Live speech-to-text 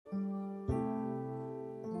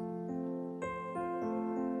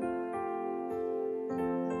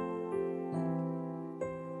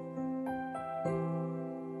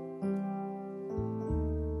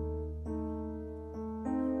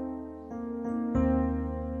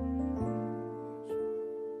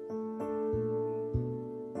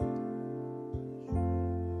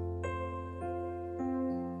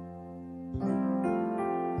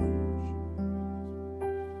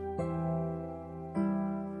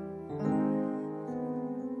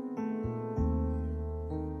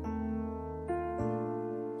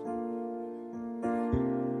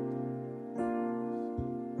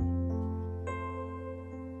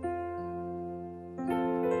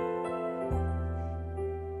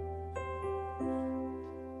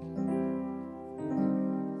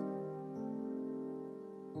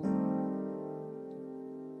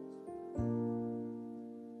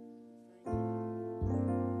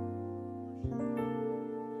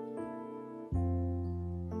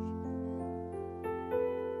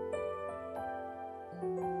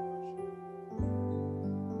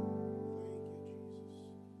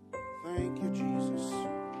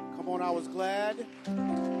was glad.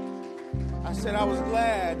 I said I was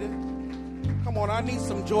glad. Come on, I need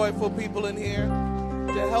some joyful people in here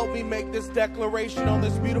to help me make this declaration on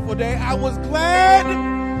this beautiful day. I was glad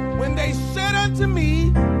when they said unto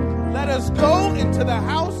me, let us go into the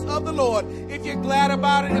house of the Lord. If you're glad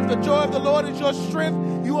about it, if the joy of the Lord is your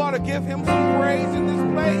strength, you ought to give him some praise in this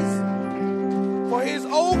place for his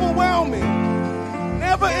overwhelming,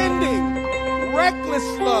 never-ending, reckless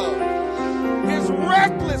love. His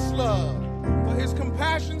reckless love, for his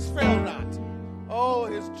compassions fail not. Oh,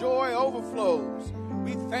 his joy overflows.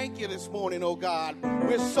 We thank you this morning, oh God.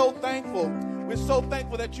 We're so thankful. We're so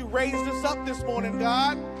thankful that you raised us up this morning,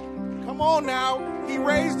 God. Come on now. He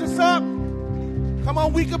raised us up. Come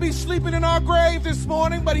on, we could be sleeping in our grave this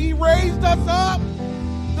morning, but he raised us up.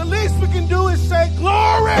 The least we can do is say,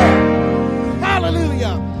 glory.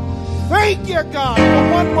 Hallelujah. Thank you, God,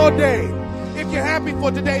 for one more day. If you're happy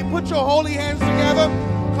for today, put your holy hands together.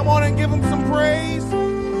 Come on and give him some praise.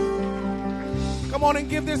 Come on and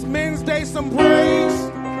give this Men's Day some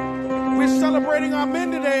praise. We're celebrating our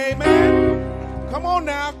men today, amen. Come on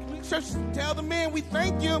now. Just tell the men we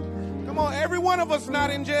thank you. Come on, every one of us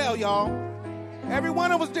not in jail, y'all. Every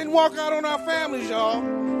one of us didn't walk out on our families, y'all.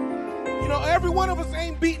 You know, every one of us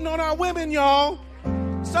ain't beating on our women, y'all.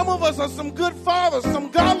 Some of us are some good fathers,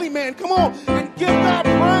 some godly men. Come on and give God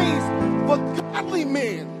praise for godly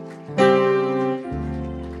men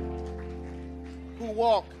who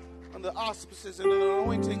walk under the auspices and the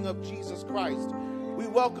anointing of Jesus Christ. We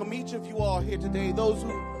welcome each of you all here today, those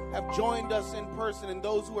who have joined us in person and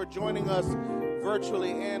those who are joining us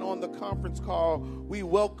virtually and on the conference call. We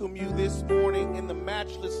welcome you this morning in the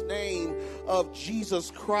matchless name of Jesus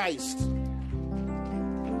Christ.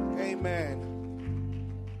 Amen.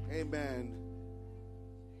 Amen.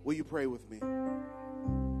 Will you pray with me?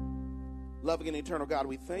 Loving and eternal God,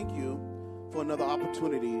 we thank you for another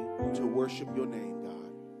opportunity to worship your name,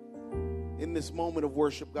 God. In this moment of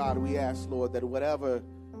worship, God, we ask, Lord, that whatever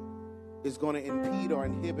is going to impede or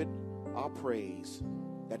inhibit our praise,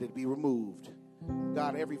 that it be removed.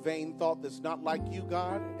 God, every vain thought that's not like you,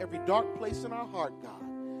 God, every dark place in our heart, God,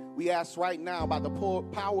 we ask right now by the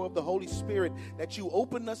power of the Holy Spirit that you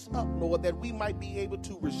open us up, Lord, that we might be able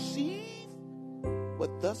to receive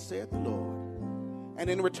what thus saith the Lord. And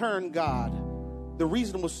in return, God, the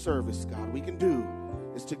reasonable service, God, we can do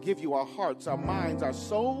is to give you our hearts, our minds, our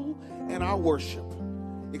soul, and our worship.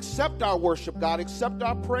 Accept our worship, God. Accept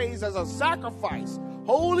our praise as a sacrifice,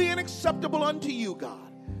 holy and acceptable unto you, God.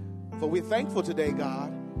 For we're thankful today,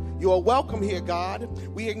 God. You are welcome here, God.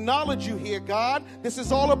 We acknowledge you here, God. This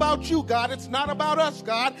is all about you, God. It's not about us,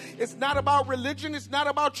 God. It's not about religion. It's not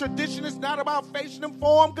about tradition. It's not about fashion and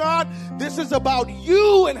form, God. This is about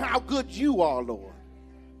you and how good you are, Lord.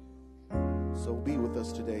 So be with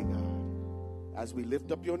us today, God, as we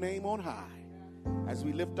lift up your name on high, as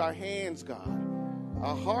we lift our hands, God,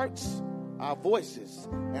 our hearts, our voices,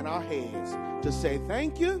 and our heads to say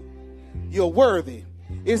thank you. You're worthy.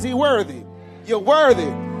 Is he worthy? You're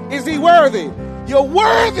worthy. Is he worthy? You're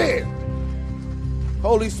worthy.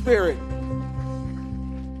 Holy Spirit,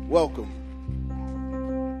 welcome.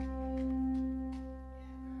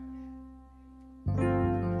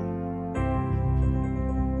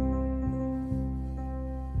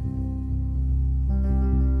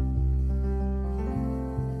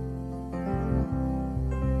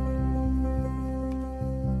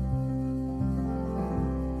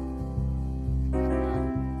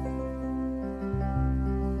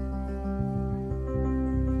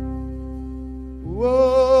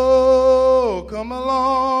 Whoa, come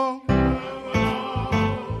along.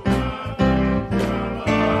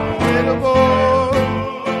 Hey, the boy.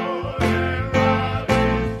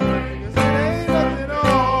 'Cause it ain't nothing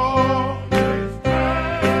on.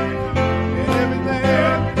 And everything.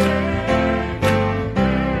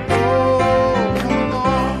 Oh, come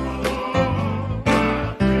along.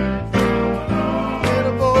 Hey,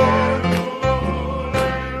 the boy.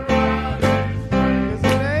 'Cause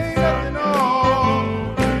it ain't nothing on.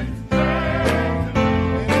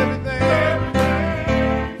 And everything.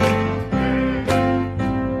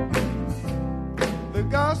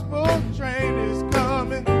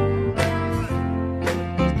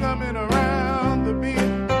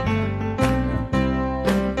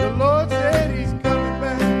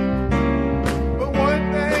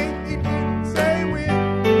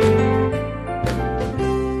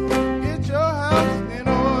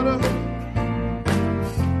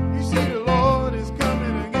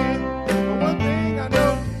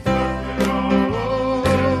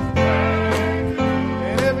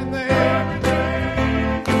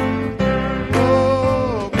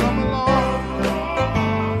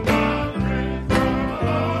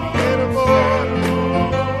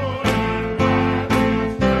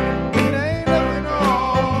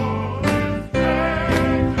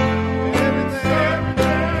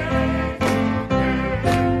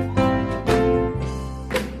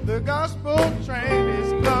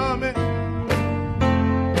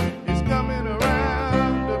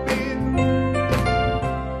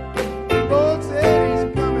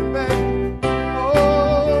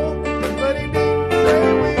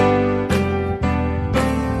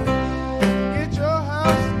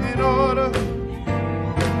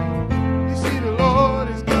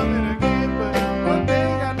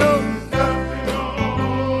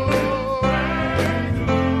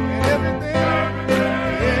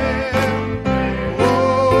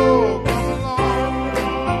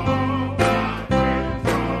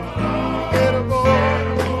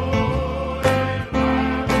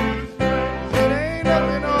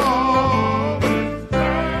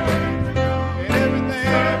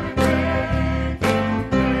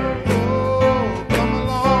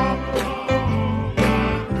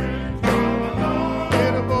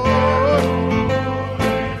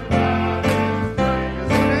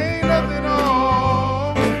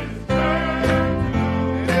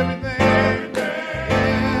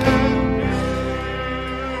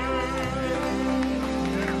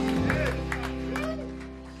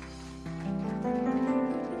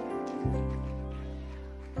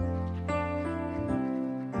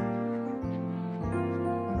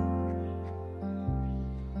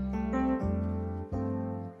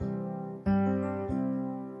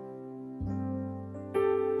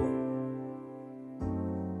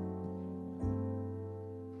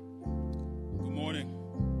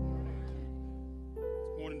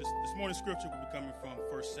 This morning's scripture will be coming from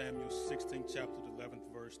 1 Samuel 16, chapter the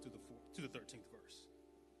 11th verse to the 13th verse.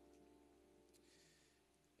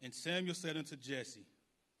 And Samuel said unto Jesse,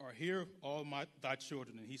 Are here all thy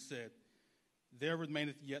children? And he said, There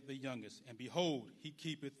remaineth yet the youngest, and behold, he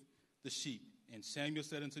keepeth the sheep. And Samuel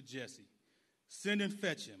said unto Jesse, Send and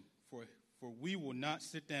fetch him, for we will not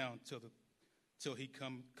sit down till he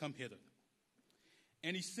come hither.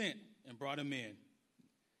 And he sent and brought him in.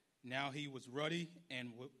 Now he was ruddy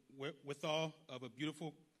and withal of a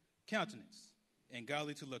beautiful countenance, and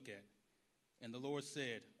godly to look at. And the Lord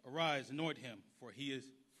said, Arise, anoint him, for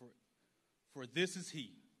this is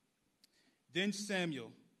he. Then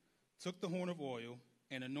Samuel took the horn of oil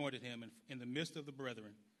and anointed him in the midst of the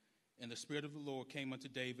brethren. And the Spirit of the Lord came unto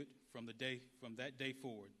David from that day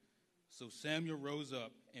forward. So Samuel rose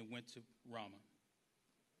up and went to Ramah.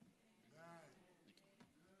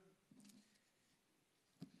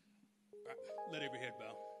 Let every head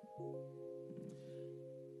bow.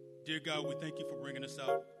 Dear God, we thank you for bringing us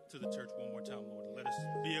out to the church one more time, Lord. Let us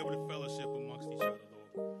be able to fellowship amongst each other,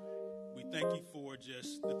 Lord. We thank you for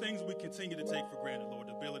just the things we continue to take for granted, Lord,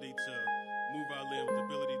 the ability to move our limbs,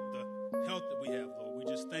 the health that we have, Lord. We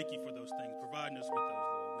just thank you for those things, providing us with those,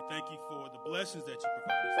 Lord. We thank you for the blessings that you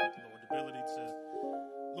provide us with, Lord, the ability to,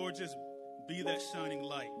 Lord, just be that shining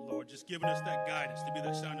light, Lord, just giving us that guidance to be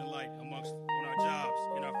that shining light on our jobs,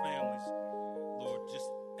 in our families, Lord, just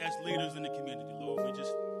as leaders in the community, Lord. We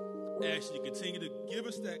just ask you to continue to give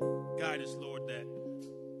us that guidance, Lord, that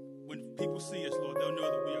when people see us, Lord, they'll know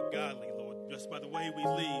that we are godly, Lord, just by the way we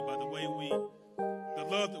lead, by the way the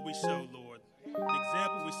love that we show, Lord, the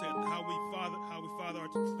example we set, how we father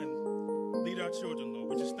and lead our children, Lord.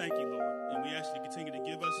 We just thank you, Lord, and we ask you to continue to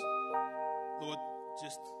give us, Lord,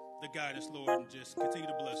 just the guidance, Lord, and just continue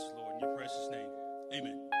to bless us, Lord, in your precious name.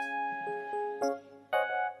 Amen.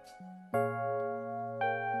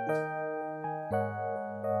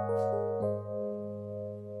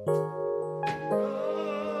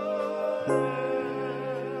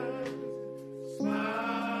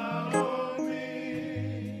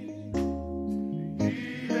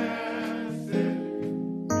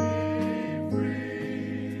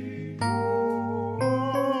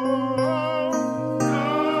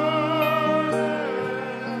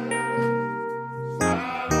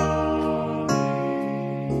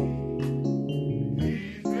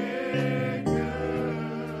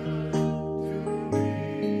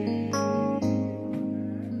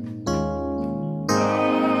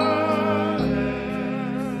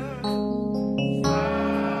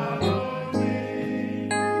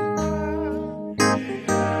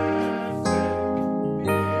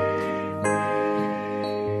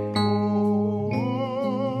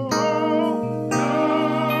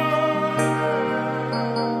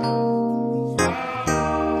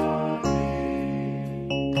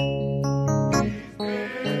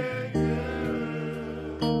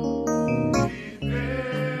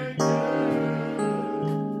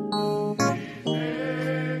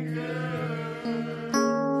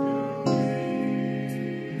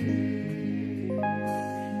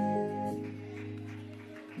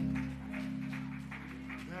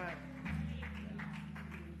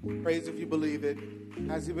 Praise if you believe it.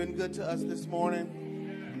 Has he been good to us this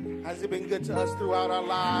morning? Has he been good to us throughout our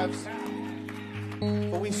lives?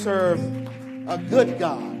 For we serve a good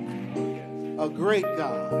God, a great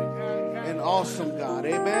God, an awesome God.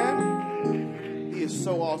 Amen? He is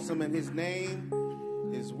so awesome, and his name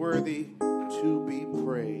is worthy to be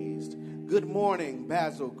praised. Good morning,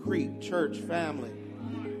 Bazzel Creek Church family.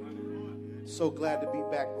 So glad to be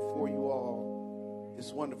back before you all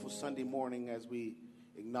this wonderful Sunday morning as we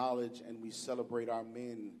acknowledge and we celebrate our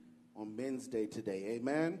men on Men's Day today.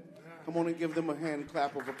 Amen? Come on and give them a hand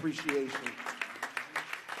clap of appreciation.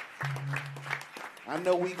 I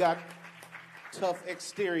know we got tough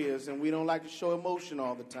exteriors and we don't like to show emotion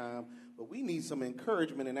all the time, but we need some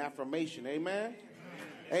encouragement and affirmation. Amen?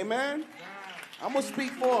 Amen? I'm going to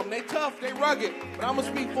speak for them. They tough, they rugged, but I'm going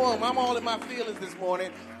to speak for them. I'm all in my feelings this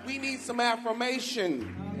morning. We need some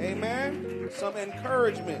affirmation. Amen? Some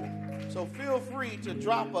encouragement. So feel free to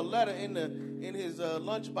drop a letter in his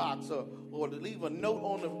lunchbox or to leave a note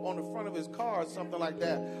on the front of his car or something like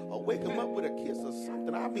that, or wake him up with a kiss or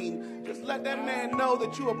something. I mean, just let that man know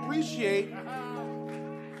that you appreciate,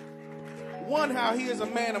 one, how he is a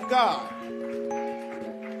man of God.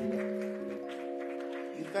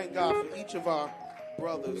 We thank God for each of our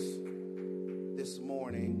brothers this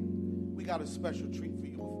morning. We got a special treat for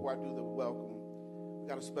you before I do the welcome. We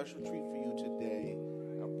got a special treat for you today.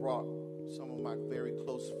 I brought some of my very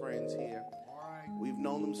close friends here. We've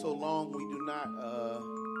known them so long, we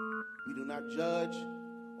do not judge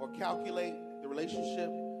or calculate the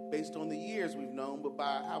relationship. based on the years we've known, but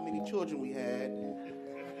by how many children we had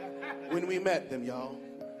when we met them, y'all.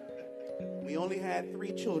 We only had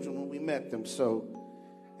 3 children when we met them,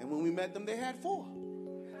 and when we met them, they had 4.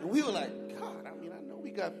 And we were like, God, I mean, I know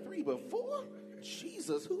we got 3, but 4?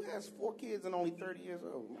 Jesus, who has 4 kids and only 30 years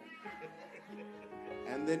old?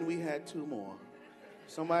 And then we had 2 more.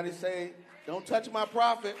 Somebody say, don't touch my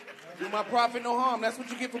prophet. Do my prophet no harm. That's what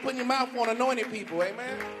you get for putting your mouth on anointed people,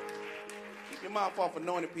 amen? Keep your mouth off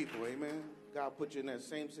anointed people, amen? God put you in that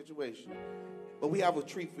same situation. But we have a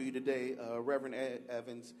treat for you today, Reverend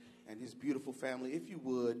Evans and his beautiful family. If you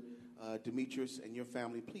would, Demetrius and your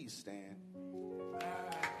family, please stand.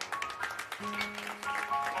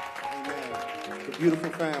 Amen. The beautiful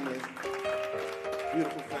family.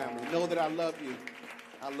 Beautiful family. Know that I love you.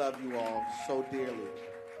 I love you all so dearly.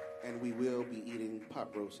 And we will be eating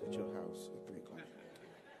pot roast at your house at 3 o'clock.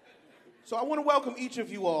 So I want to welcome each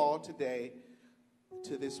of you all today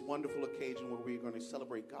to this wonderful occasion where we're going to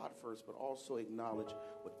celebrate God first, but also acknowledge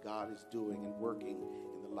what God is doing and working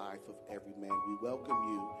in the life of every man. We welcome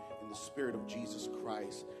you in the spirit of Jesus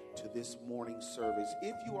Christ to this morning service.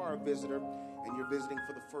 If you are a visitor and you're visiting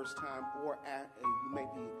for the first time, or you may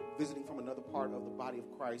be visiting from another part of the body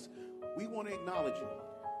of Christ, we want to acknowledge you.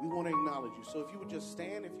 We want to acknowledge you. So if you would just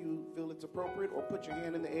stand if you feel it's appropriate, or put your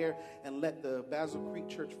hand in the air and let the Bazzel Creek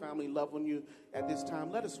Church family love on you at this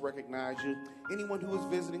time. Let us recognize you. Anyone who is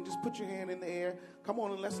visiting, just put your hand in the air. Come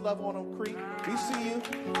on and let's love on them, Creek. We see you.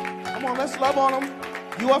 Come on, let's love on them.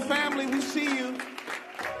 You are family. We see you.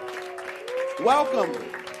 Welcome.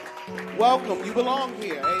 Welcome. You belong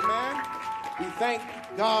here. Amen. We thank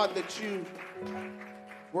God that you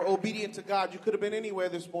were obedient to God. You could have been anywhere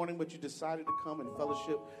this morning, but you decided to come and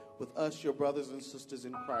fellowship with us, your brothers and sisters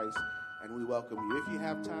in Christ, and we welcome you. If you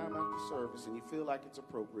have time after service and you feel like it's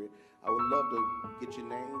appropriate, I would love to get your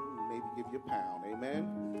name and maybe give you a pound. Amen?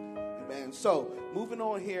 Amen. So, moving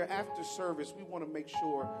on here, after service, we want to make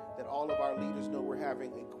sure that all of our leaders know we're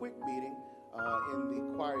having a quick meeting in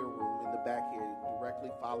the choir room in the back here,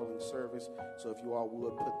 directly following service. So if you all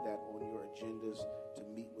would put that on your agendas to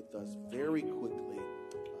meet with us very quickly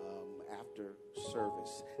after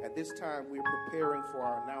service. At this time, we're preparing for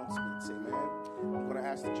our announcements, amen. I'm going to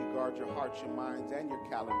ask that you guard your hearts, your minds, and your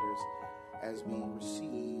calendars as we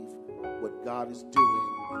receive what God is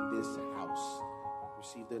doing in this house.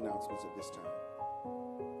 Receive the announcements at this time.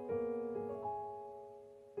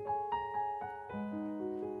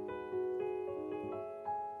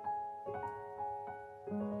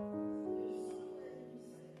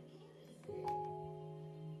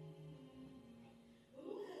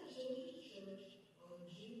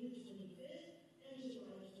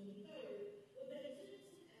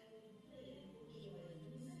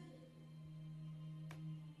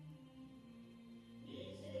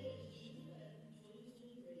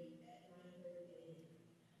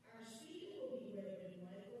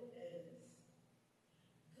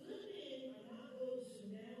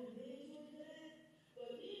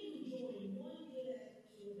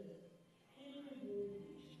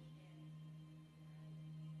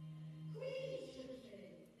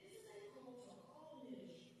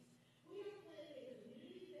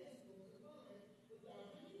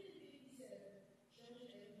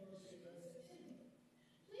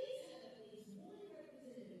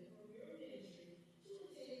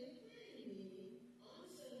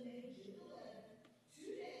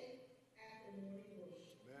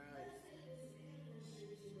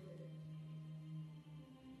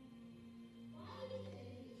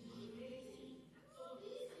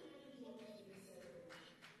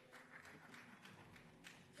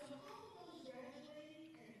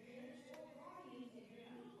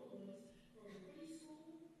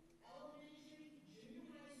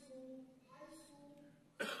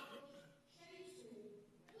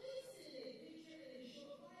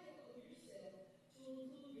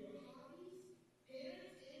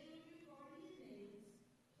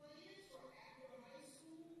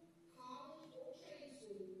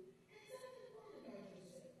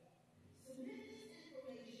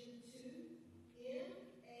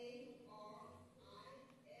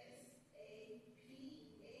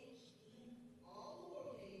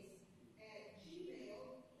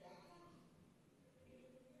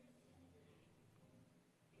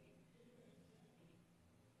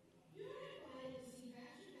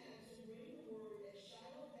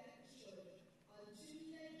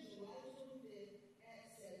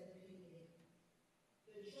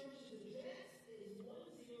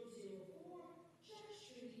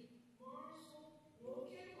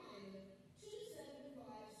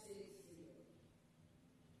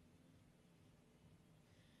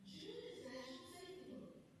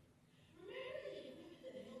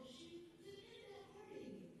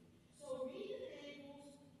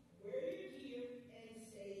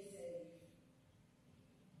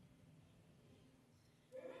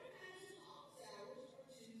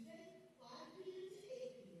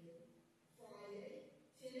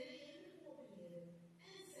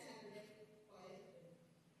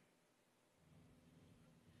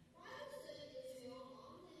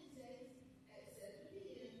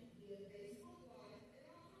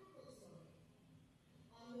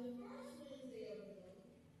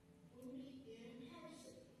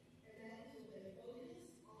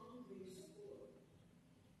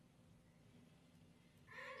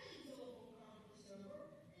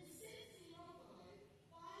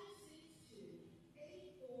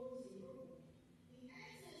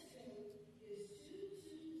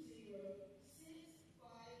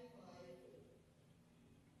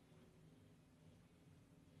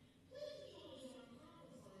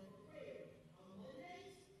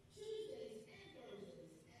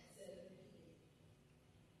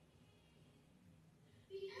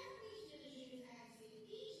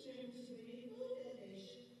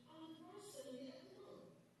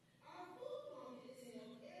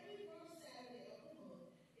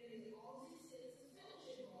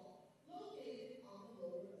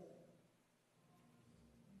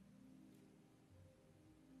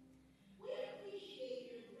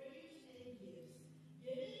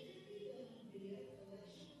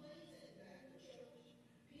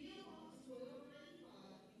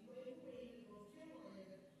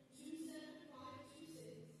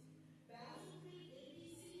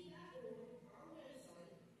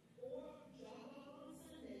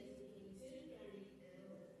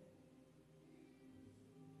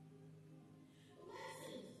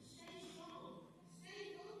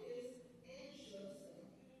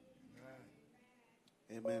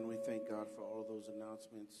 for all those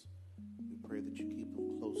announcements. We pray that you keep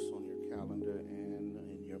them close on your calendar and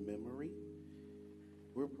in your memory.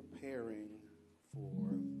 We're preparing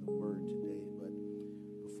for the word today, but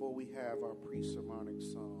before we have our pre-sermonic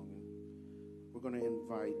song, we're going to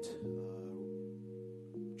invite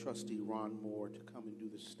Trustee Ron Moore to come and do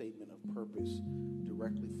the statement of purpose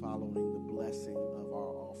directly following the blessing of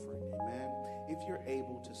our offering. Amen. If you're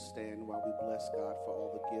able to stand while we bless God for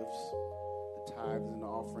all the gifts, the tithes and the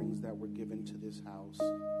offerings that were given to this house,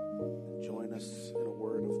 and join us in a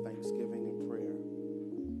word of thanksgiving and prayer.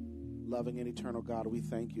 Loving and eternal God, we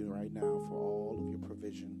thank you right now for all of your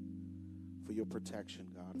provision, for your protection,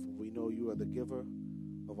 God. For we know you are the giver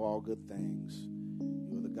of all good things.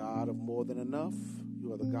 You are the God of more than enough.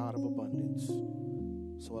 You are the God of abundance.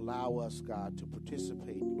 So allow us, God, to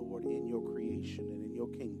participate, Lord, in your creation and in your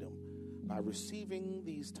kingdom by receiving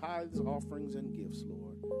these tithes, offerings, and gifts,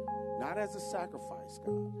 Lord, not as a sacrifice,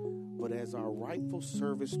 God, but as our rightful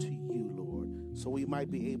service to you, Lord, so we might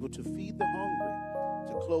be able to feed the hungry,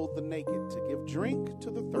 to clothe the naked, to give drink to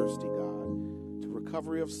the thirsty, God, to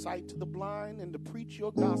recovery of sight to the blind, and to preach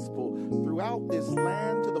your gospel throughout this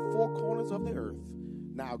land to the four corners of the earth.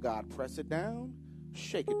 Now, God, press it down,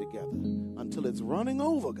 shake it together until it's running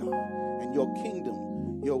over, God, and your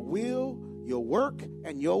kingdom, your will, your work,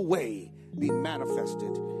 and your way be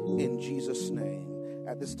manifested in Jesus' name.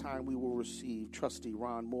 At this time, we will receive Trustee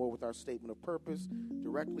Ron Moore with our statement of purpose,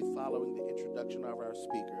 directly following the introduction of our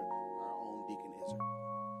speaker, our own Deacon Izzard.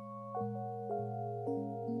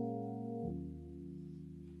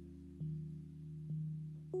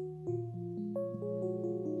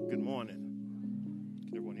 Good morning.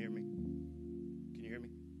 Can everyone hear me? Can you hear me?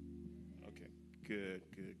 Okay, good.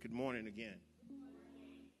 Good morning again.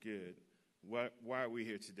 Good. Why are we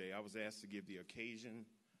here today? I was asked to give the occasion,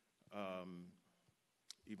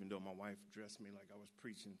 even though my wife dressed me like I was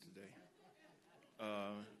preaching today.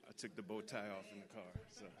 I took the bow tie off in the car.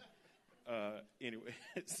 So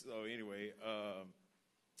anyway,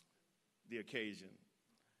 the occasion.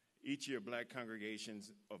 Each year, black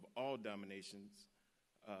congregations of all denominations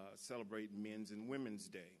celebrate Men's and Women's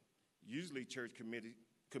Day. Usually, church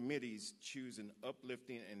committees choose an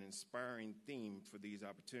uplifting and inspiring theme for these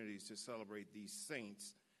opportunities to celebrate these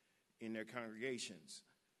saints in their congregations.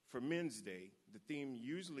 For Men's Day, the theme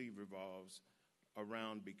usually revolves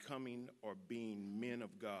around becoming or being men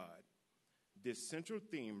of God. This central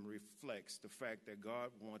theme reflects the fact that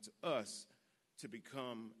God wants us to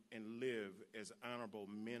become and live as honorable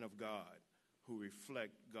men of God who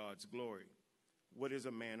reflect God's glory. What is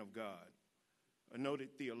a man of God? A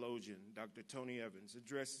noted theologian, Dr. Tony Evans,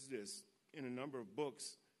 addresses this in a number of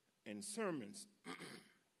books and sermons.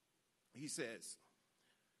 He says,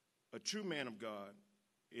 a true man of God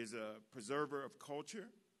is a preserver of culture,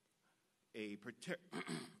 a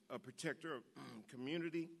protector of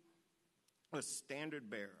community, a standard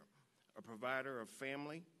bearer, a provider of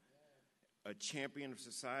family, a champion of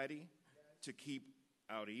society to keep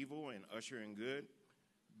out evil and usher in good.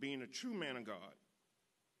 Being a true man of God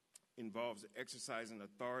involves exercising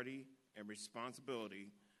authority and responsibility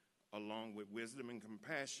along with wisdom and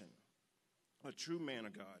compassion. A true man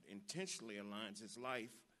of God intentionally aligns his life,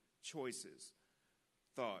 choices,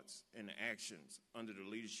 thoughts, and actions under the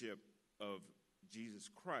leadership of Jesus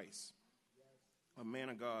Christ. A man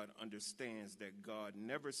of God understands that God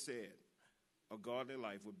never said a godly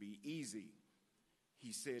life would be easy.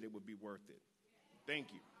 He said it would be worth it. Thank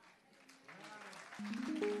you.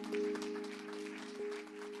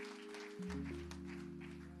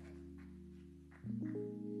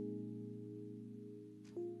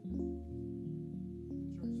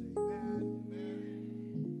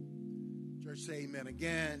 Church, say amen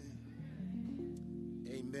again.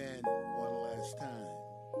 Amen one last time.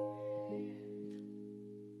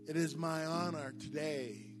 It is my honor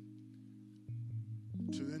today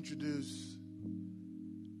to introduce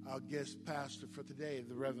our guest pastor for today,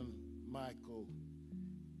 the Reverend Micheal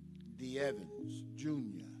D. Evans,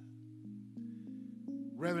 Jr.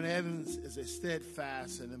 Reverend Evans is a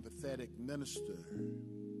steadfast and empathetic minister,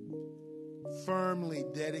 firmly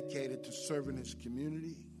dedicated to serving his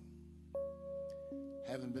community,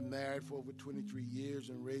 having been married for over 23 years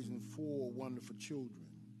and raising 4 wonderful children.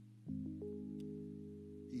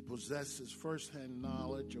 He possesses firsthand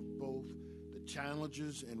knowledge of both the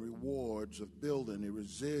challenges and rewards of building a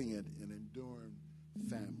resilient and enduring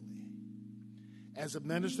family. As a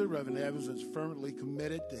minister, Reverend Evans is firmly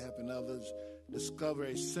committed to helping others discover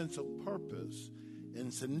a sense of purpose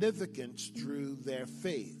and significance through their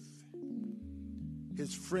faith.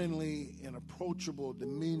 His friendly and approachable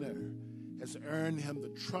demeanor has earned him the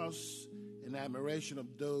trust and admiration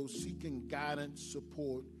of those seeking guidance,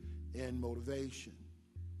 support, and motivation.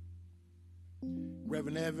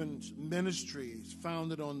 Reverend Evans' ministry is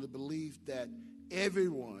founded on the belief that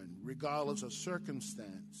everyone, regardless of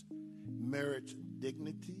circumstance, merits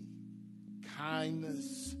dignity,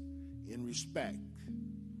 kindness, and respect.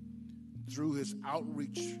 Through his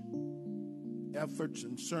outreach efforts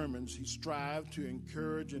and sermons, he strived to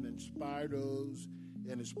encourage and inspire those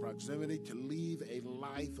in his proximity to live a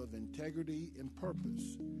life of integrity and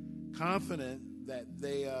purpose, confident that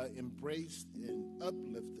they are embraced and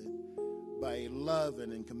uplifted by a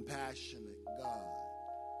loving and compassionate God.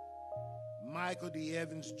 Michael D.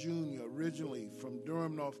 Evans Jr., originally from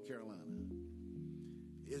Durham, North Carolina,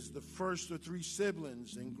 is the first of three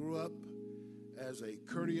siblings and grew up as a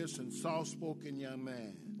courteous and soft-spoken young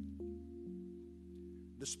man.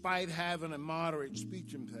 Despite having a moderate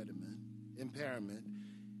speech impairment,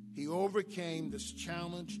 he overcame this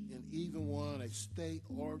challenge and even won a state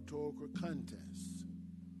oratorical contest.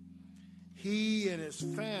 He and his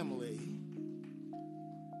family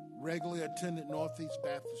regularly attended Northeast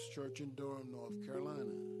Baptist Church in Durham, North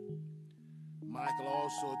Carolina. Michael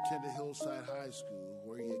also attended Hillside High School,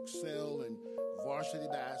 where he excelled in varsity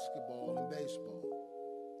basketball and baseball.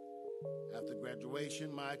 After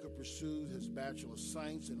graduation, Michael pursued his Bachelor of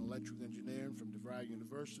Science in Electrical Engineering from DeVry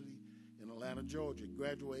University in Atlanta, Georgia,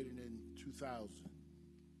 graduating in 2000.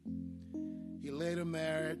 He later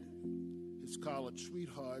married his college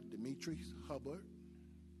sweetheart, Demetri Hubbard.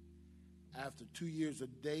 After 2 years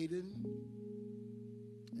of dating,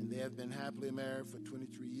 and they have been happily married for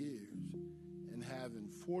 23 years and having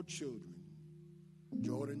 4 children,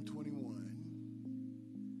 Jordan 21,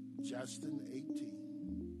 Justin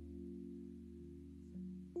 18,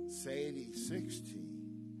 Sadie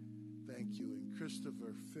 16, thank you, and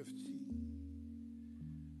Christopher 15.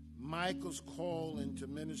 Michael's call into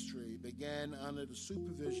ministry began under the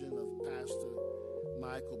supervision of Pastor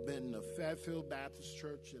Michael Benton of Fairfield Baptist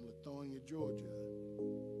Church in Lithonia, Georgia,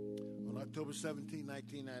 on October 17,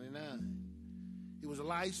 1999. He was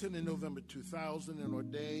licensed in November 2000 and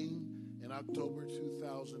ordained in October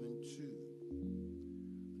 2002.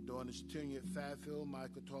 During his tenure at Fairfield,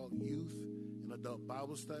 Michael taught youth and adult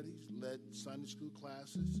Bible studies, led Sunday school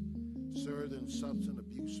classes, served in substance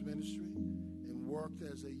abuse ministry, and worked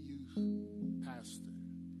as a youth pastor.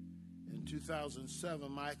 In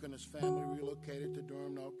 2007, Michael and his family relocated to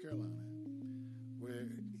Durham, North Carolina, where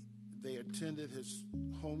they attended his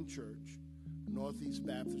home church, Northeast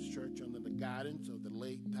Baptist Church, under the guidance of the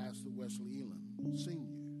late Pastor Wesley Elam,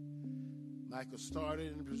 Sr. Michael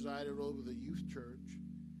started and presided over the youth church,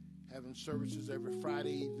 having services every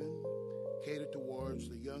Friday evening, catered towards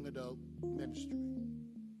the young adult ministry.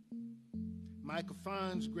 Michael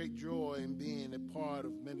finds great joy in being a part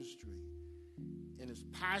of ministry and is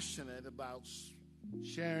passionate about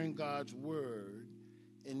sharing God's word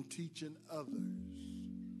and teaching others.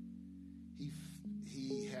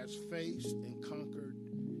 He has faced and conquered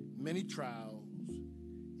many trials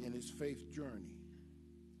in his faith journey,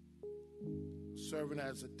 serving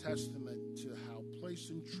as a testament to how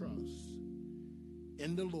placing trust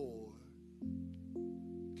in the Lord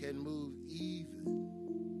can move even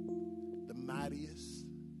the mightiest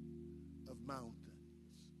of mountains.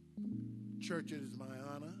 Church, it is my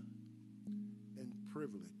honor and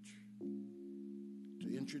privilege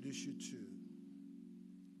to introduce you to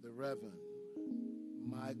the Reverend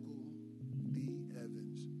Michael D.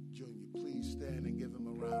 Evans, Jr. Please stand and give him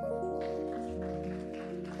a round of applause.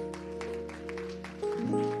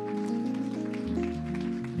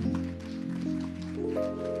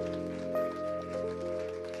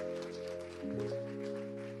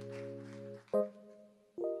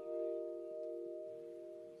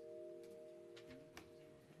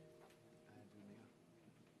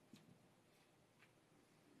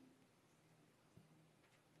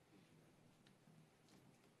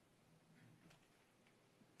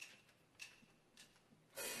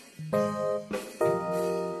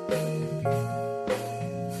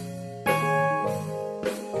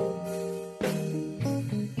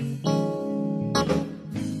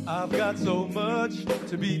 I've got so much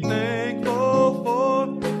to be thankful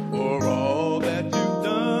for all that you've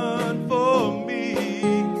done for me.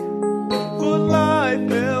 For life,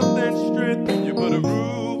 health, and strength, you put a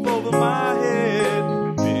roof over my head.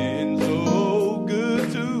 You've been so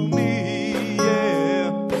good to me,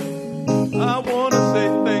 yeah. I want to say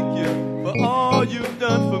thank you for all you've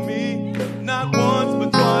done for me. Not once,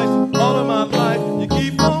 but twice, all of my life. You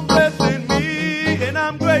keep on blessing me, and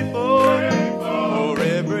I'm grateful for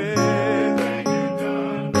everything you've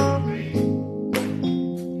done for me.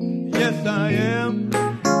 Yes, I am.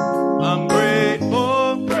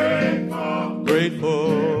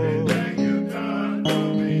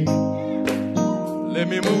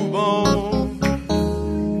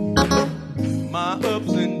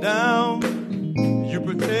 and down. You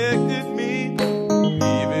protected me,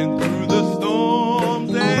 even through the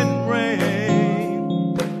storms and rain.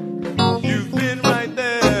 You've been right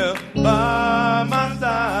there by my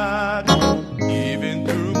side, even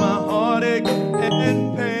through my heartache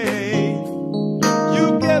and pain.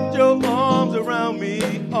 You kept your arms around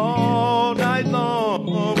me all night long.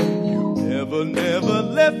 You never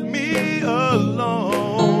left me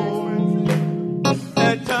alone.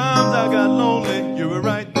 At times I got lonely, you were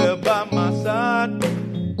right there by my side.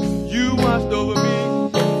 You watched over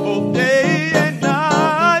me both day and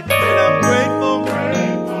night, and I'm grateful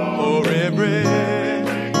for everything.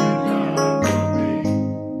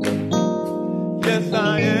 Yes,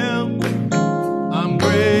 I am. I'm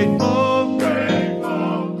grateful,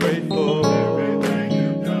 grateful. Everything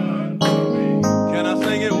you've done for me. Can I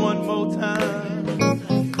sing it one more time?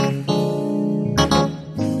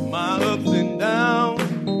 My ups and downs,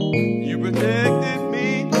 you protected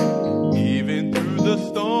me, even through the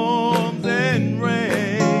storms and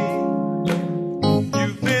rain.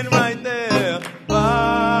 You've been right there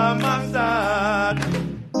by my side,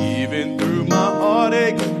 even through my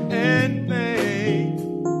heartache and pain.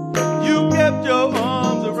 You kept your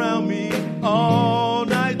arms around me all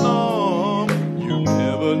night long. You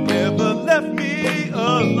never left me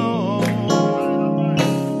alone.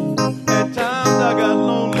 At times I got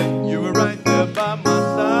lonely, you were right there by my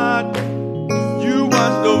side. You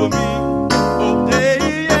watched over me both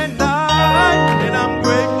day and night, and I'm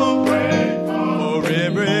grateful for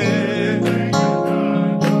everything.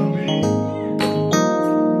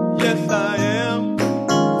 Yes, I am.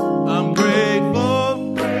 I'm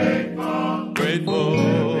grateful, grateful.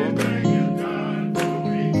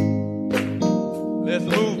 Let's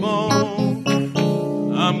move on.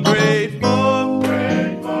 I'm grateful,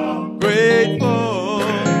 grateful.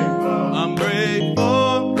 I'm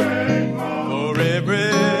grateful for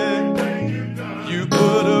everything. You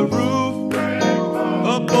put a roof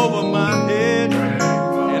up over my head,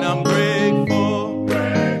 and I'm grateful.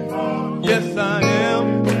 Yes, I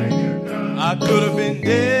am. I could have been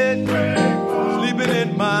dead, sleeping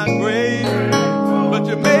in my grave, but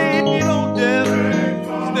you made me on death,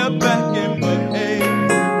 step back in my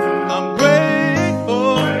cave. I'm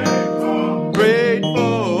grateful,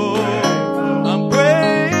 grateful. I'm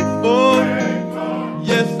grateful.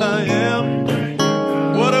 Yes, I am.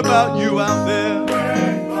 What about you out there?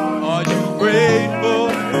 Are you grateful?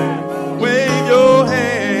 Wave your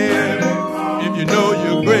hand if you know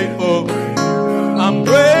you're grateful. I'm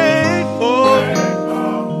grateful,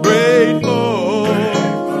 grateful.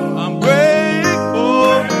 I'm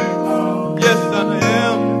grateful. Yes, I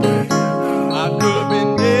am. I could have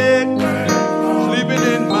been dead, sleeping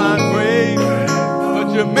in my grave, but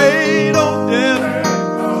you made old death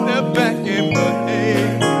step back in my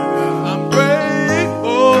cave. I'm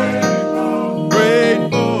grateful,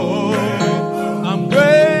 grateful. I'm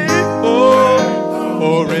grateful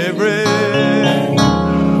for everything.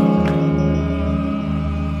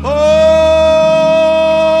 Oh,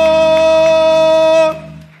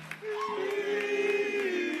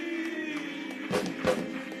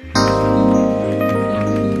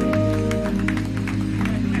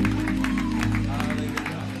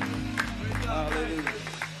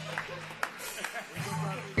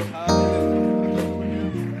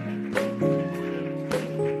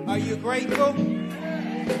 Are you grateful?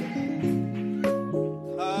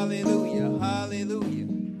 Hallelujah, hallelujah.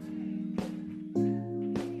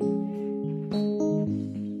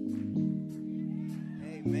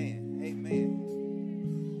 Amen, amen.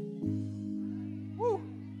 Woo.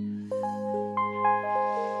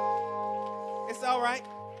 It's all right.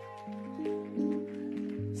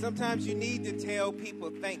 Sometimes you need to tell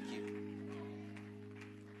people thank you.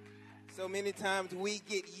 So many times we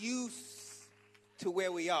get used to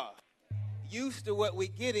where we are, used to what we're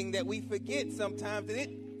getting, that we forget sometimes that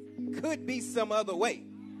it could be some other way.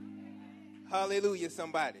 Hallelujah,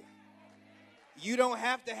 somebody. You don't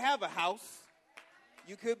have to have a house.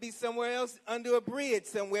 You could be somewhere else under a bridge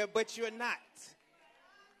somewhere, but you're not.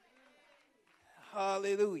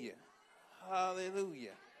 Hallelujah.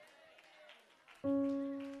 Hallelujah.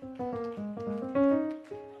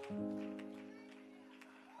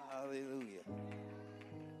 Hallelujah.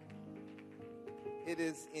 It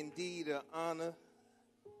is indeed an honor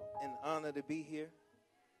to be here.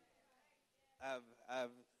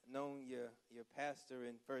 I've known your pastor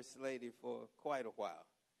and first lady for quite a while.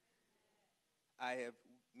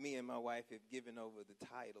 Me and my wife have given over the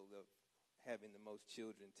title of having the most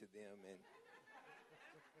children to them, and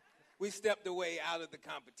we stepped away out of the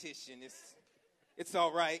competition. It's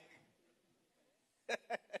all right.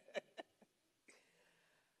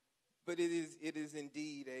 But it is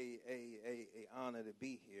indeed a honor to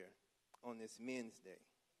be here on this Men's Day.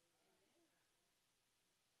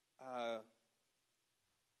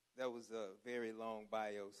 That was a very long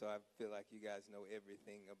bio, so I feel like you guys know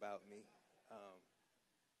everything about me.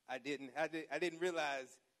 I didn't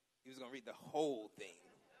realize he was going to read the whole thing.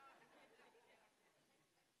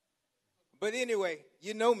 But anyway,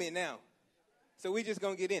 you know me now, so we just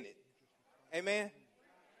going to get in it. Amen?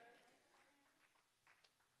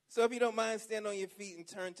 So if you don't mind, stand on your feet and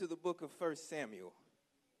turn to the book of 1 Samuel.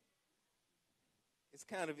 It's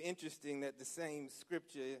kind of interesting that the same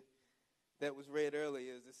scripture that was read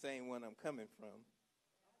earlier is the same one I'm coming from.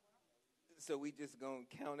 So we just going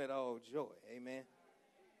to count it all joy. Amen.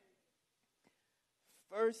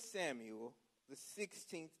 1 Samuel, the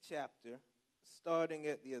 16th chapter, starting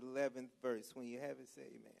at the 11th verse. When you have it, say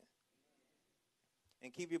amen.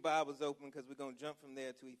 And keep your Bibles open because we're going to jump from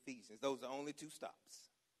there to Ephesians. Those are only 2 stops.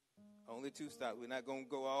 Only 2 stops. We're not going to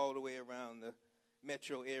go all the way around the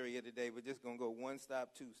metro area today. We're just going to go 1 stop,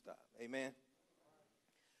 2 stop. Amen.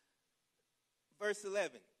 Verse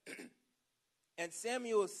 11. And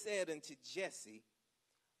Samuel said unto Jesse,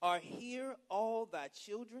 Are here all thy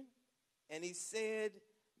children? And he said,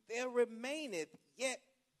 There remaineth yet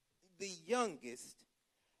the youngest,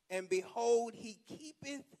 and behold, he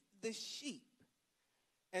keepeth the sheep.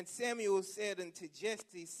 And Samuel said unto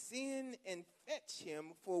Jesse, Send and fetch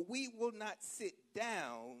him, for we will not sit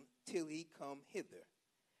down till he come hither.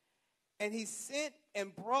 And he sent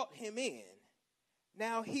and brought him in.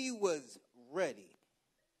 Now he was ruddy,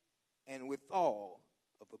 and withal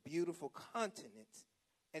of a beautiful countenance,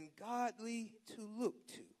 and godly to look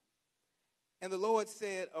to. And the Lord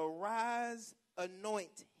said, Arise,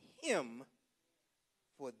 anoint him,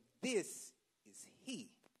 for this is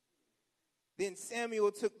he. Then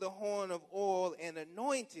Samuel took the horn of oil and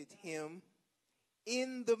anointed him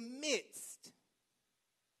in the midst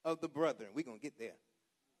of the brethren. We're going to get there.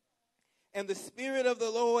 And the Spirit of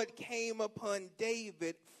the Lord came upon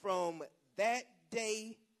David from that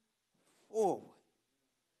day forward.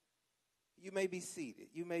 You may be seated.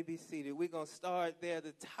 You may be seated. We're going to start there.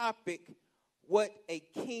 The topic, what a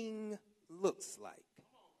king looks like.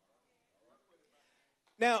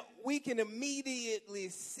 Now, we can immediately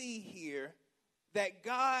see here that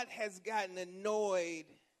God has gotten annoyed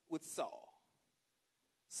with Saul.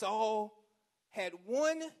 Saul had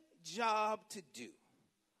one job to do,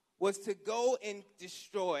 was to go and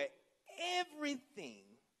destroy everything,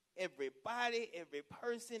 everybody, every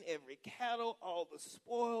person, every cattle, all the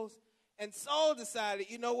spoils. And Saul decided,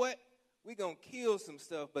 you know what? We're going to kill some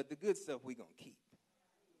stuff, but the good stuff we're going to keep.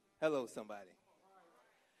 Hello, somebody.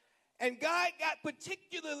 And God got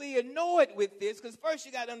particularly annoyed with this because first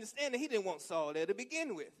you got to understand that he didn't want Saul there to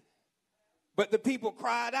begin with. But the people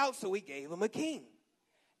cried out, so he gave him a king.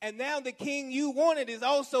 And now the king you wanted is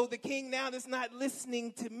also the king now that's not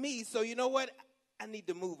listening to me. So you know what? I need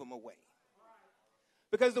to move him away.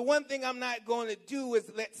 Because the one thing I'm not going to do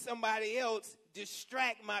is let somebody else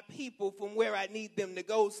distract my people from where I need them to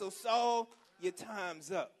go. So Saul, your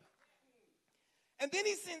time's up. And then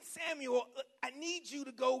he sent Samuel, I need you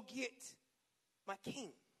to go get my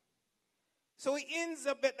king. So he ends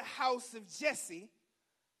up at the house of Jesse,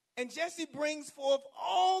 and Jesse brings forth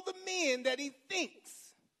all the men that he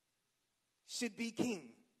thinks should be king.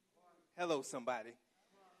 Hello, somebody.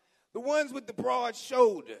 The ones with the broad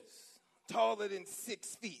shoulders, taller than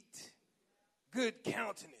 6 feet, good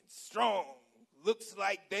countenance, strong, looks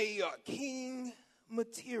like they are king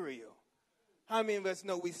material. How many of us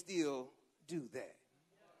know we still do that?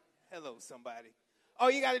 Hello, somebody.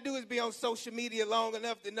 All you got to do is be on social media long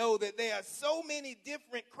enough to know that there are so many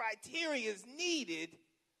different criteria needed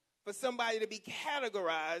for somebody to be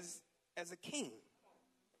categorized as a king.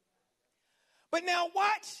 But now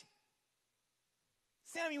watch.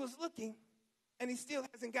 Samuel's looking, and he still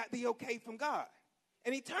hasn't got the okay from God.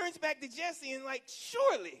 And he turns back to Jesse and like,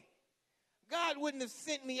 surely God wouldn't have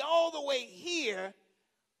sent me all the way here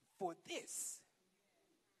for this.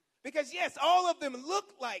 Because, yes, all of them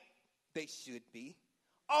look like they should be.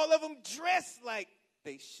 All of them dress like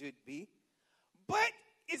they should be. But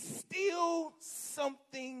it's still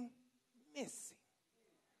something missing.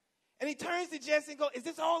 And he turns to Jesse and goes, is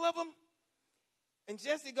this all of them? And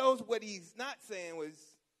Jesse goes, what he's not saying was,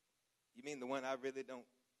 you mean the one I really don't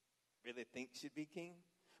really think should be king?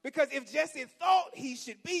 Because if Jesse thought he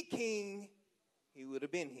should be king, he would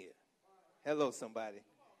have been here. Hello, somebody.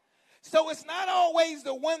 So it's not always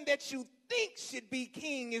the one that you think should be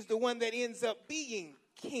king is the one that ends up being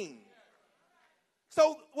king.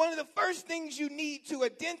 So one of the first things you need to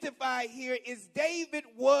identify here is David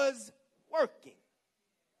was working.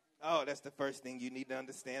 Oh, that's the first thing you need to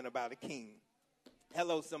understand about a king.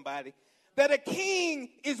 Hello, somebody. That a king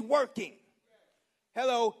is working.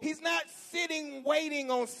 Hello, he's not sitting waiting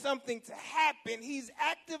on something to happen. He's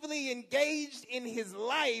actively engaged in his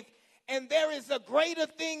life, and there is a greater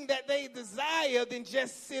thing that they desire than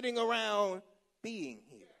just sitting around being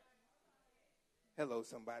here. Hello,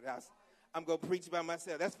 somebody. I'm going to preach by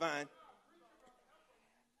myself. That's fine.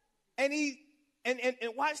 And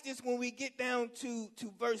watch this when we get down to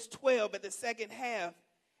verse 12 at the second half.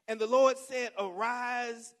 And the Lord said,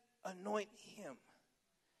 arise, anoint him.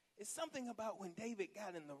 It's something about when David got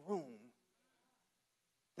in the room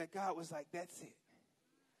that God was like, that's it.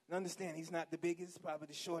 And understand, he's not the biggest, probably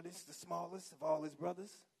the shortest, the smallest of all his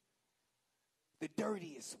brothers. The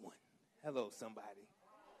dirtiest one. Hello, somebody.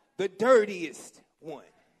 The dirtiest one.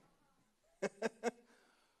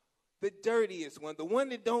 The dirtiest one. The one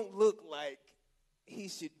that don't look like he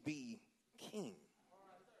should be king.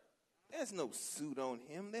 There's no suit on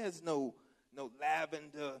him. There's no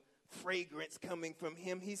lavender fragrance coming from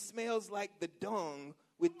him. He smells like the dung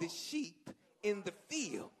with the sheep in the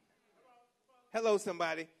field. Hello,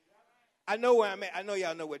 somebody. I know where I'm at. I know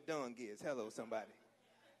y'all know what dung is. Hello, somebody.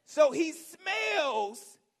 So he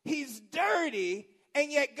smells, he's dirty,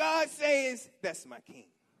 and yet God says, that's my king.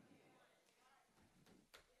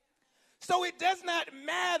 So it does not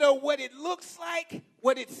matter what it looks like,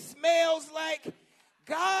 what it smells like.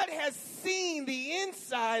 God has seen the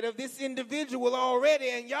inside of this individual already,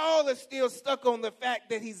 and y'all are still stuck on the fact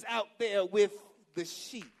that he's out there with the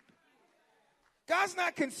sheep. God's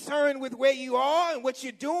not concerned with where you are and what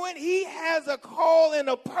you're doing. He has a call and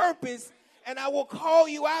a purpose, and I will call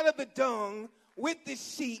you out of the dung with the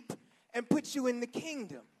sheep and put you in the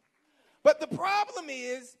kingdom. But the problem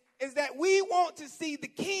is that we want to see the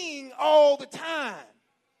king all the time.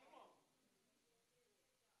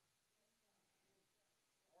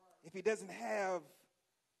 If he doesn't have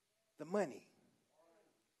the money,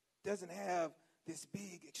 doesn't have this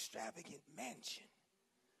big extravagant mansion,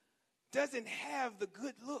 doesn't have the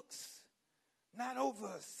good looks, not over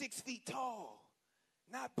 6 feet tall,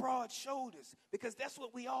 not broad shoulders, because that's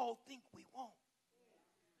what we all think we want.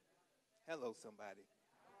 Hello, somebody.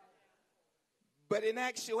 But in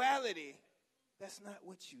actuality, that's not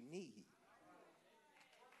what you need.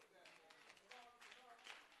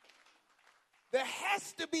 There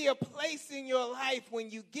has to be a place in your life when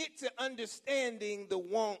you get to understanding the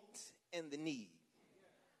want and the need.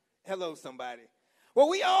 Hello, somebody. Well,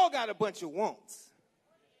 we all got a bunch of wants.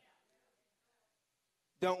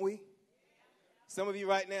 Don't we? Some of you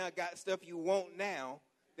right now got stuff you want now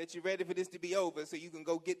that you're ready for this to be over so you can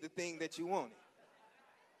go get the thing that you wanted.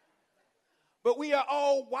 But we are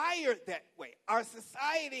all wired that way. Our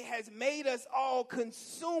society has made us all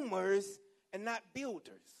consumers and not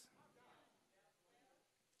builders.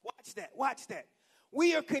 Watch that.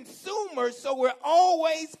 We are consumers, so we're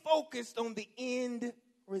always focused on the end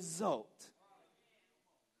result.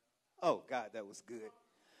 Oh, God, that was good.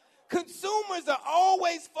 Consumers are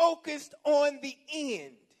always focused on the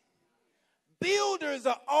end. Builders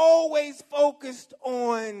are always focused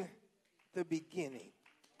on the beginning.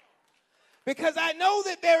 Because I know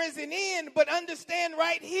that there is an end, but understand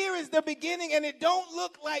right here is the beginning, and it don't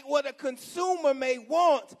look like what a consumer may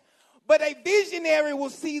want. But a visionary will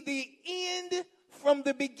see the end from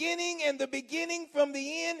the beginning and the beginning from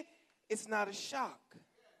the end. It's not a shock.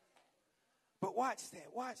 But watch that.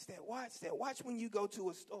 Watch when you go to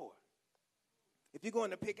a store. If you're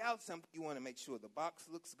going to pick out something, you want to make sure the box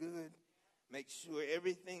looks good, make sure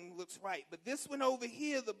everything looks right. But this one over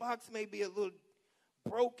here, the box may be a little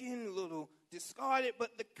broken, a little discarded,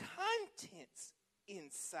 but the contents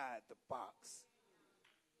inside the box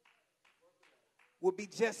will be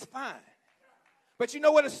just fine. But you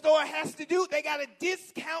know what a store has to do? They got to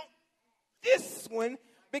discount this one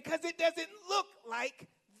because it doesn't look like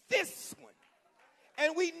this one.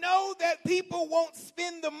 And we know that people won't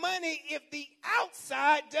spend the money if the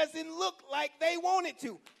outside doesn't look like they want it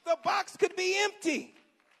to. The box could be empty.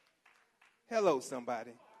 Hello,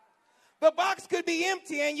 somebody. The box could be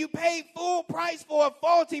empty and you paid full price for a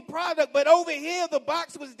faulty product, but over here the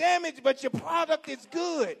box was damaged, but your product is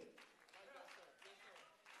good.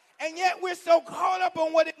 And yet we're so caught up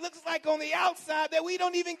on what it looks like on the outside that we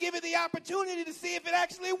don't even give it the opportunity to see if it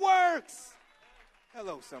actually works.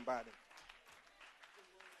 Hello, somebody.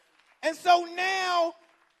 And so now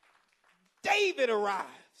David arrives.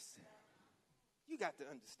 You got to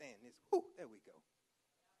understand this. Ooh, there we go.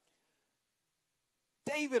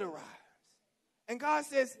 David arrives. And God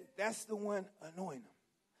says, that's the one, anoint him.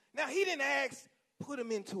 Now, he didn't ask, put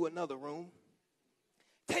him into another room.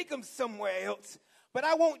 Take him somewhere else. But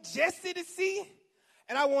I want Jesse to see,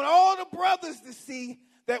 And I want all the brothers to see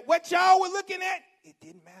that what y'all were looking at, it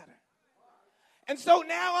didn't matter. And so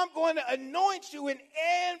now I'm going to anoint you in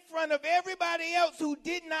front of everybody else who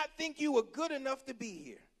did not think you were good enough to be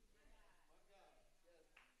here.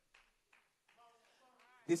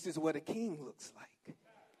 This is what a king looks like.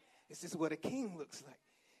 This is what a king looks like.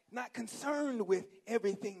 Not concerned with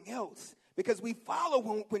everything else. Because we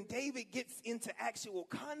follow when David gets into actual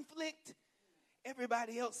conflict,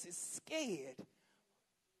 everybody else is scared.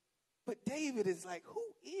 But David is like, who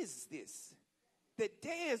is this that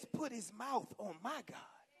dares put his mouth on my God?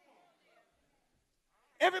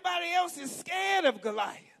 Everybody else is scared of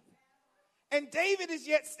Goliath. And David is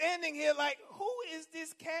yet standing here like, who is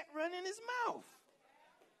this cat running his mouth?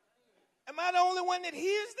 Am I the only one that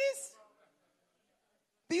hears this?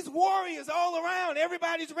 These warriors all around,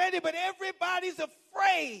 everybody's ready, but everybody's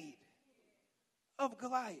afraid of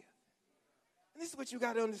Goliath. And this is what you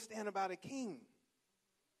got to understand about a king.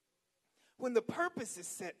 When the purpose is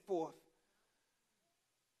set forth,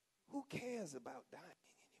 who cares about dying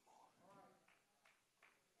anymore?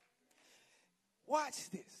 Watch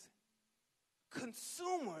this.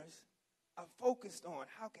 Consumers are focused on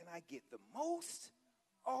how can I get the most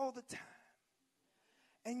all the time.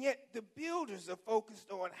 And yet the builders are focused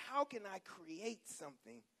on how can I create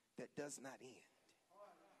something that does not end.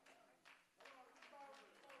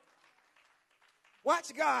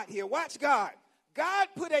 Watch God here. Watch God. God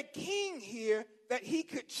put a king here that he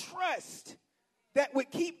could trust that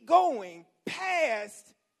would keep going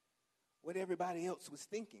past what everybody else was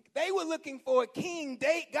thinking. They were looking for a king.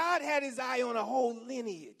 God had his eye on a whole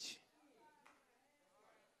lineage.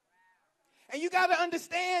 And you got to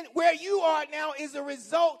understand where you are now is a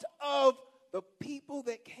result of the people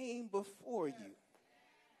that came before you.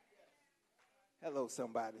 Hello,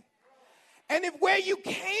 somebody. And if where you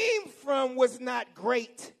came from was not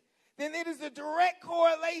great, then it is a direct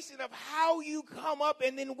correlation of how you come up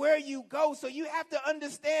and then where you go. So you have to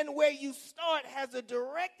understand where you start has a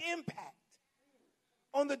direct impact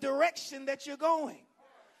on the direction that you're going.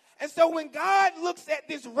 And so when God looks at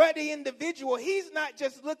this ruddy individual, he's not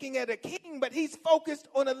just looking at a king, but he's focused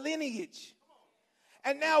on a lineage.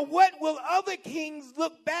 And now what will other kings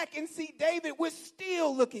look back and see David? We're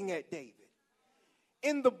still looking at David.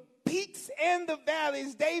 In the peaks and the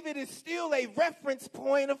valleys, David is still a reference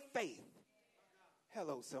point of faith.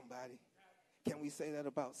 Hello, somebody. Can we say that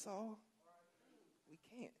about Saul? We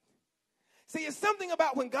can't. See, it's something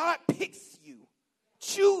about when God picks you,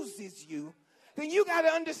 chooses you, then you got to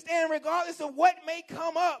understand, regardless of what may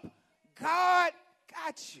come up, God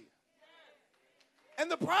got you. And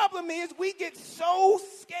the problem is we get so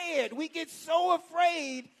scared, we get so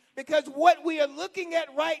afraid because what we are looking at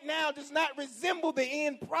right now does not resemble the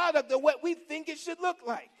end product of what we think it should look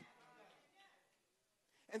like.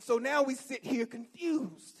 And so now we sit here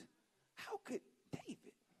confused. How could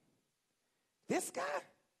David, this guy,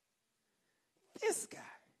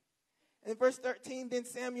 in verse 13, then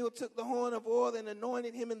Samuel took the horn of oil and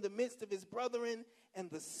anointed him in the midst of his brethren,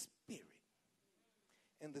 and the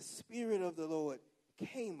Spirit of the Lord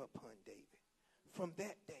came upon David from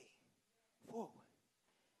that day forward.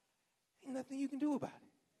 Ain't nothing you can do about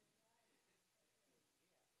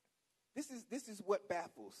it. This is what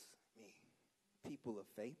baffles me, people of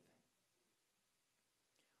faith.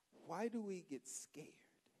 Why do we get scared?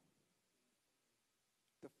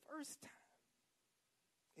 The first time,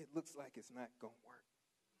 it looks like it's not going to work.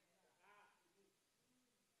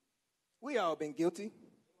 We all been guilty.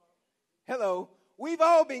 Hello. We've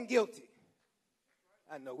all been guilty.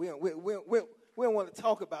 I know we don't want to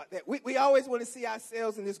talk about that. We always want to see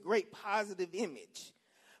ourselves in this great positive image.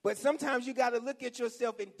 But sometimes you got to look at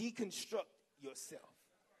yourself and deconstruct yourself.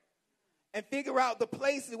 And figure out the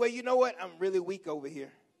places where, you know what, I'm really weak over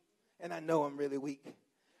here. And I know I'm really weak.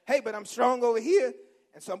 Hey, but I'm strong over here.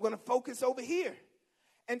 And so I'm going to focus over here.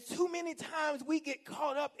 And too many times we get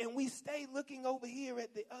caught up and we stay looking over here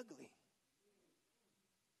at the ugly.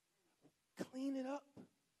 Clean it up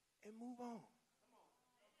and move on.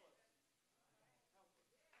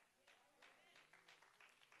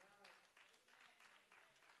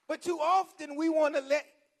 But too often we want to let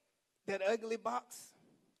that ugly box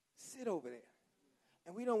sit over there.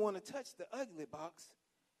 And we don't want to touch the ugly box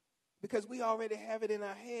because we already have it in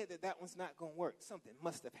our head that one's not going to work. Something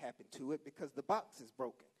must have happened to it because the box is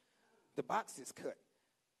broken. The box is cut.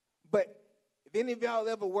 But if any of y'all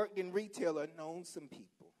ever worked in retail or known some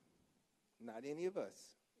people, not any of us,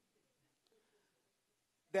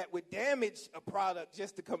 that would damage a product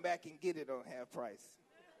just to come back and get it on half price.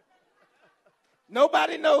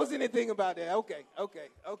 Nobody knows anything about that. Okay.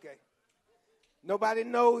 Nobody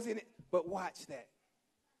knows anything, but watch that.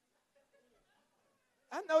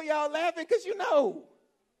 I know y'all laughing because you know.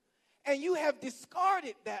 And you have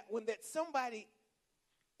discarded that one that somebody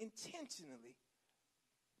intentionally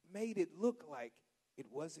made it look like it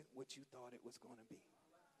wasn't what you thought it was going to be.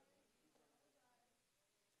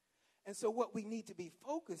 And so what we need to be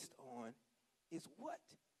focused on is what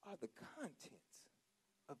are the contents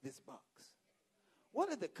of this box? What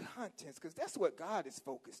are the contents? Because that's what God is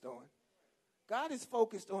focused on. God is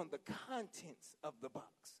focused on the contents of the box.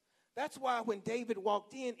 That's why when David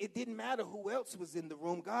walked in, it didn't matter who else was in the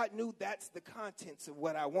room. God knew that's the contents of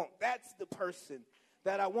what I want. That's the person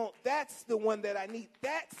that I want. That's the one that I need.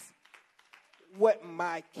 That's what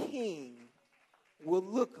my king will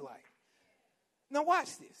look like. Now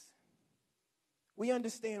watch this. We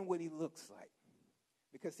understand what he looks like.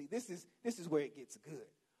 Because see, this is where it gets good.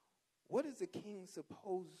 What is a king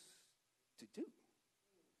supposed to do?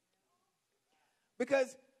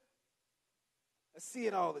 Because I see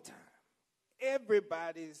it all the time.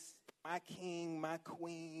 Everybody's my king, my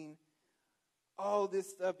queen. All this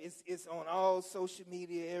stuff is on all social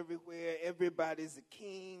media everywhere. Everybody's a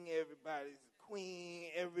king, everybody's a queen,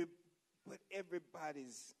 but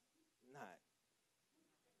everybody's not.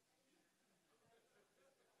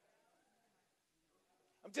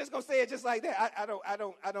 I'm just gonna say it just like that. I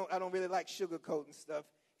don't really like sugarcoating stuff.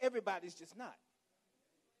 Everybody's just not.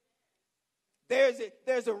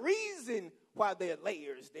 There's a reason why there are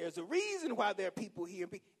layers. There's a reason why there are people here.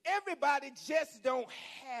 Everybody just don't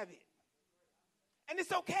have it. And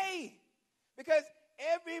it's okay. Because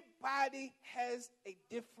everybody has a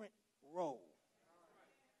different role.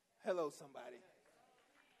 Hello, somebody.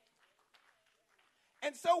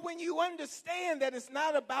 And so when you understand that it's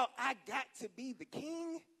not about I got to be the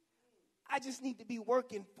king, I just need to be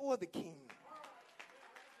working for the king.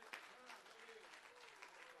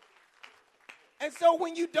 And so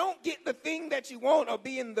when you don't get the thing that you want or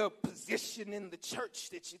be in the position in the church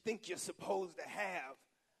that you think you're supposed to have,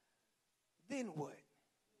 then what?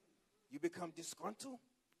 You become disgruntled?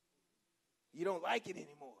 You don't like it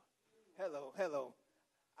anymore. Hello.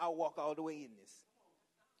 I'll walk all the way in this.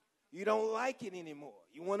 You don't like it anymore.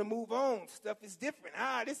 You want to move on. Stuff is different.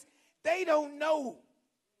 They don't know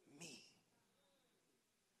me.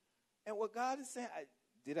 And what God is saying,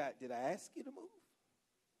 did I ask you to move?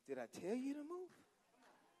 Did I tell you to move?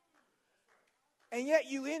 And yet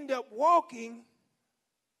you end up walking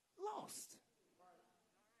lost.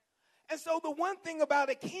 And so the one thing about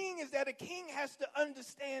a king is that a king has to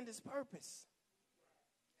understand his purpose.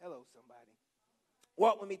 Hello, somebody.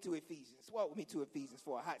 Walk with me to Ephesians. Walk with me to Ephesians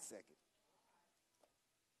for a hot second.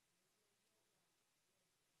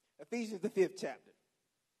 Ephesians, the 5th chapter.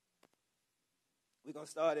 We're going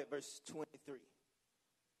to start at verse 23.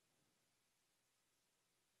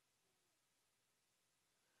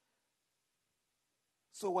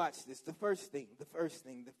 So watch this. The first thing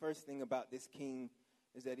about this king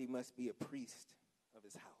is that he must be a priest of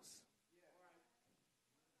his house.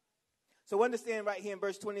 So understand right here in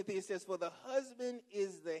verse 23, it says, for the husband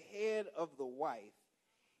is the head of the wife,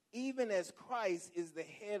 even as Christ is the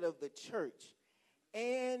head of the church,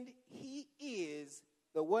 and he is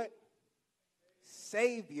the what?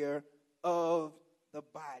 Savior of the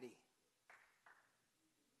body.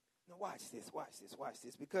 Now watch this,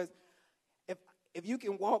 because if you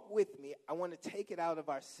can walk with me, I want to take it out of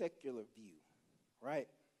our secular view, right?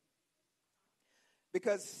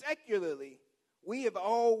 Because secularly, we have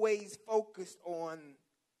always focused on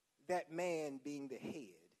that man being the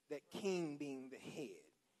head, that king being the head.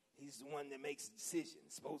 He's the one that makes decisions,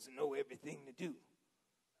 supposed to know everything to do,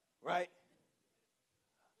 right?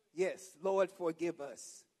 Yes, Lord, forgive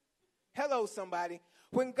us. Hello, somebody.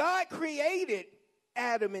 When God created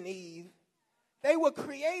Adam and Eve, they were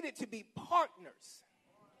created to be partners.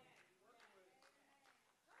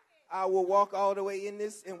 I will walk all the way in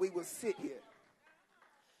this and we will sit here.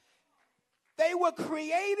 They were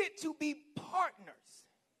created to be partners.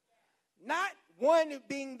 Not one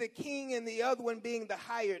being the king and the other one being the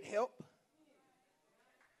hired help.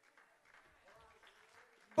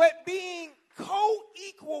 But being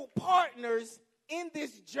co-equal partners in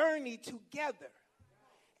this journey together.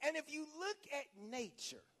 And if you look at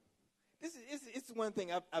nature, this is one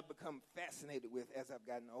thing I've become fascinated with as I've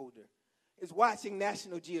gotten older, is watching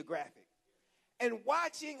National Geographic and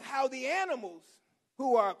watching how the animals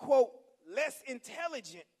who are, quote, less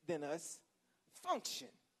intelligent than us function.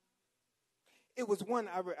 It was one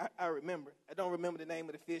I remember. I don't remember the name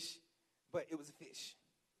of the fish, but it was a fish.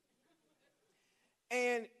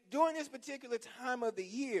 And during this particular time of the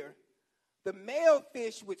year, the male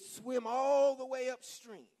fish would swim all the way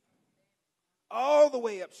upstream.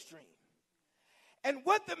 And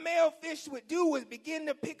what the male fish would do was begin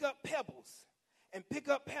to pick up pebbles and pick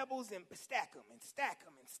up pebbles and stack them and stack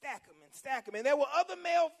them and stack them and stack them. And there were other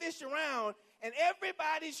male fish around, and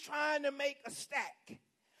everybody's trying to make a stack.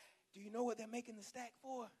 Do you know what they're making the stack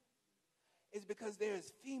for? It's because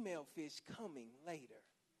there's female fish coming later.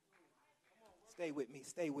 Stay with me,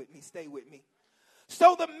 stay with me, stay with me.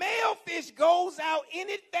 So the male fish goes out in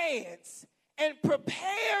advance and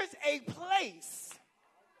prepares a place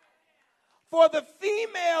for the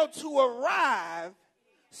female to arrive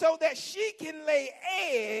so that she can lay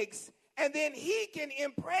eggs, and then he can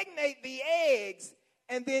impregnate the eggs,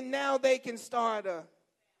 and then now they can start a...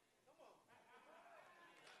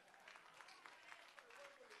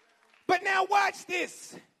 But now watch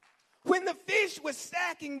this. When the fish was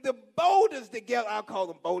stacking the boulders together, I'll call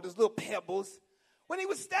them boulders, little pebbles. When he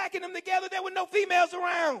was stacking them together, there were no females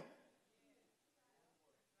around.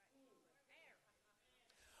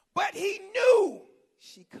 But he knew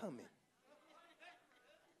she coming.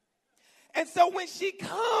 And so when she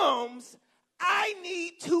comes, I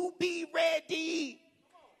need to be ready.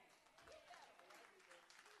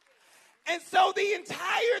 And so the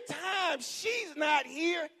entire time she's not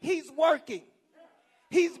here, he's working.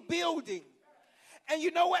 He's building. And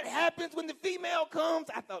you know what happens when the female comes?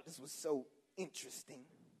 I thought this was so interesting.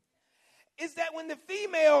 Is that when the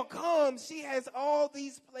female comes, she has all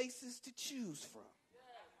these places to choose from.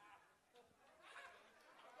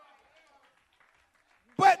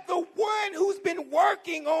 But the one who's been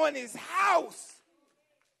working on his house,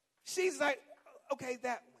 she's like, okay,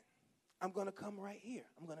 that one. I'm going to come right here.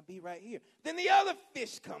 I'm going to be right here. Then the other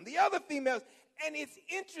fish come, the other females. And it's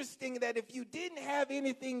interesting that if you didn't have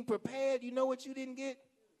anything prepared, you know what you didn't get?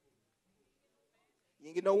 You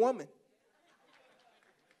didn't get no woman.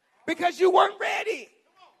 Because you weren't ready.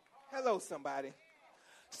 Hello, somebody.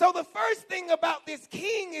 So the first thing about this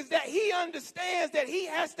king is that he understands that he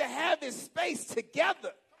has to have his space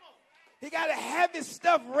together. He got to have his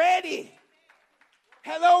stuff ready.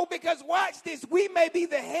 Hello, because watch this. We may be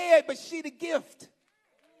the head, but she the gift.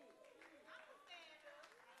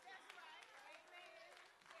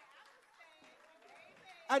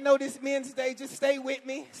 I know this Men's Day. Just stay with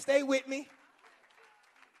me. Stay with me.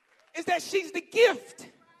 Is that she's the gift.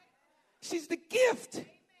 She's the gift.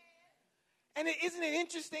 And isn't it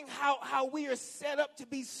interesting how we are set up to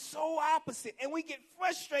be so opposite, and we get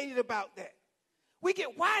frustrated about that. We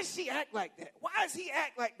get, why does she act like that? Why does he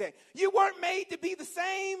act like that? You weren't made to be the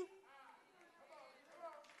same.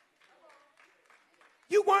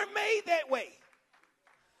 You weren't made that way.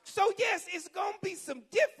 So yes, it's going to be some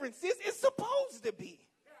differences. It's supposed to be.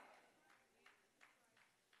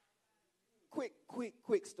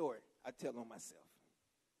 Quick story I tell on myself.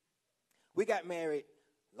 We got married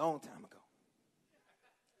a long time ago.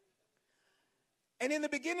 And in the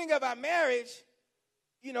beginning of our marriage,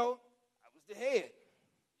 you know, I was the head.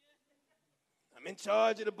 I'm in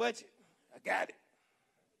charge of the budget. I got it.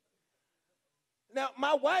 Now,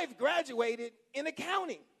 my wife graduated in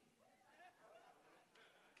accounting.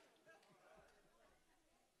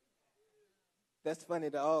 That's funny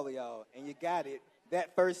to all of y'all, and you got it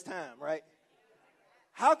that first time, right?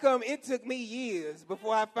 How come it took me years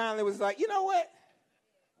before I finally was like, you know what?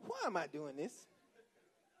 Why am I doing this?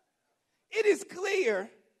 It is clear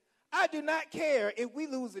I do not care if we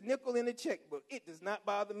lose a nickel in the checkbook. It does not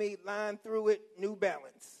bother me. Line through it, New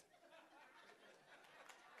Balance.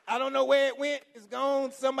 I don't know where it went. It's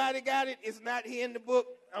gone. Somebody got it. It's not here in the book.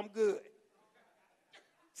 I'm good.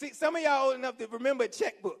 See, some of y'all old enough to remember a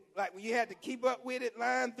checkbook. Like when you had to keep up with it,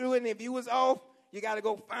 line through it, and if you was off, you got to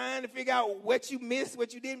go find and figure out what you missed,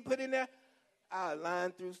 what you didn't put in there. I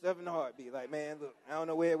line through stuff in the heartbeat. Like, man, look, I don't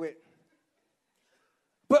know where it went.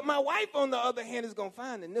 But my wife, on the other hand, is going to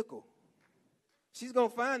find the nickel. She's going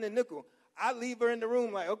to find the nickel. I leave her in the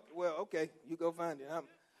room like, okay, you go find it.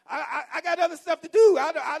 I got other stuff to do.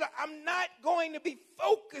 I'm not going to be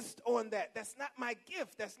focused on that. That's not my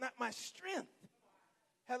gift. That's not my strength.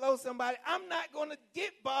 Hello, somebody. I'm not going to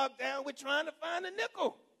get bogged down with trying to find a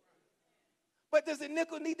nickel. But does the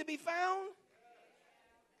nickel need to be found?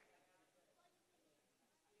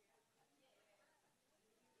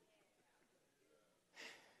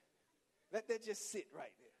 Let that just sit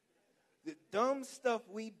right there. The dumb stuff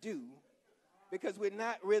we do because we're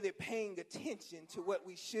not really paying attention to what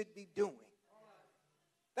we should be doing.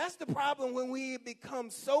 That's the problem when we become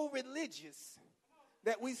so religious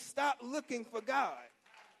that we stop looking for God.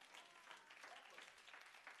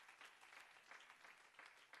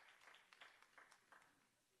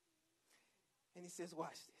 And he says,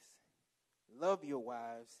 watch this. Love your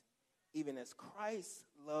wives even as Christ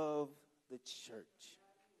loved the church.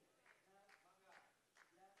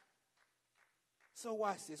 So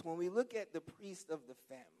watch this. When we look at the priest of the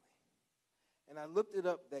family, And I looked it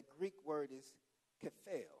up. That Greek word is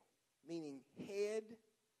kephel, meaning head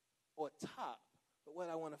or top. But what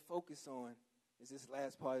I want to focus on is this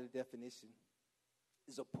last part of the definition,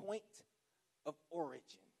 is a point of origin.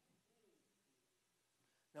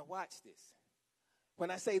 Now watch this. When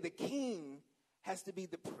I say the king has to be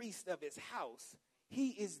the priest of his house,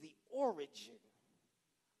 he is the origin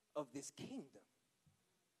of this kingdom.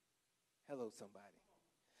 Hello, somebody.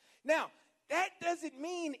 Now, that doesn't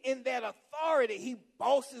mean in that authority he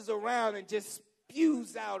bosses around and just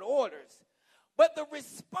spews out orders. But the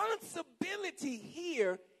responsibility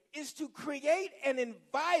here is to create an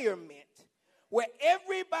environment where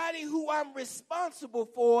everybody who I'm responsible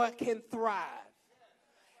for can thrive.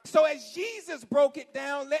 So as Jesus broke it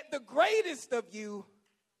down, let the greatest of you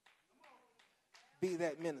be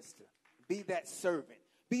that minister, be that servant,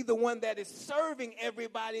 be the one that is serving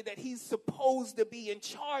everybody that he's supposed to be in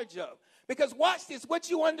charge of. Because watch this, what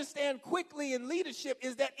you understand quickly in leadership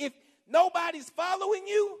is that if nobody's following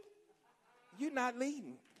you, you're not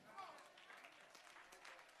leading.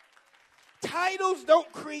 Titles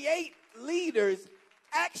don't create leaders.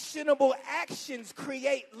 Actionable actions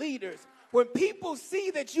create leaders. When people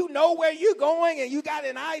see that you know where you're going and you got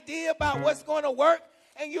an idea about what's going to work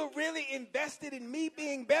and you're really invested in me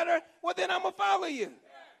being better, well, then I'm going to follow you.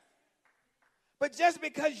 But just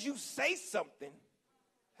because you say something,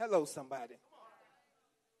 hello, somebody.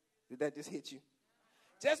 Did that just hit you?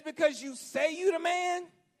 Just because you say you the man,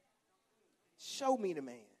 show me the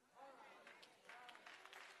man.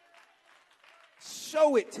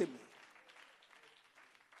 Show it to me.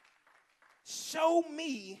 Show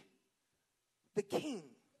me the king.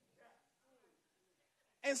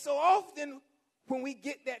 And so often when we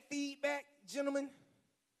get that feedback, gentlemen,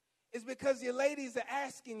 it's because your ladies are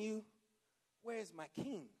asking you, where's my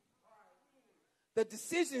king? The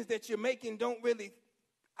decisions that you're making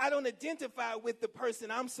I don't identify with the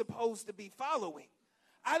person I'm supposed to be following.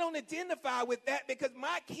 I don't identify with that because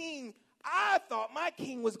I thought my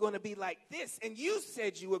king was going to be like this, and you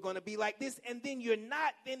said you were going to be like this, and then you're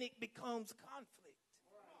not, then it becomes conflict.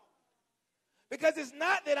 Because it's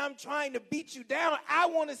not that I'm trying to beat you down. I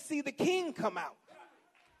want to see the king come out.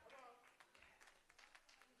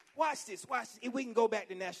 Watch this. If we can go back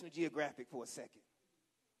to National Geographic for a second.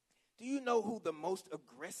 Do you know who the most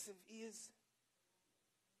aggressive is?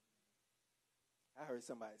 I heard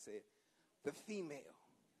somebody say it. The female.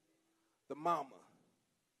 The mama.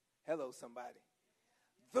 Hello, somebody.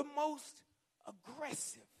 The most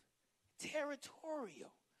aggressive,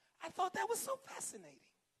 territorial. I thought that was so fascinating.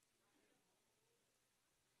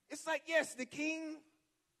 It's like, yes, the king,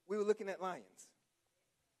 we were looking at lions.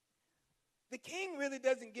 The king really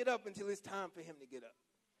doesn't get up until it's time for him to get up.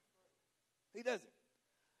 He doesn't.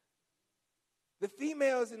 The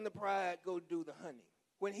females in the pride go do the hunting.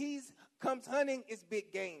 When he comes hunting, it's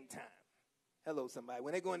big game time. Hello, somebody.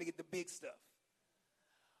 When they're going to get the big stuff.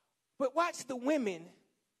 But watch the women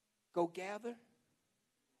go gather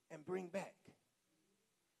and bring back.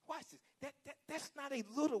 Watch this. That's not a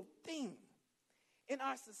little thing. In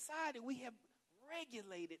our society, we have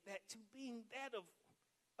regulated that to being that of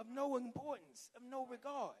no importance, of no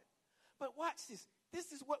regard. But watch this.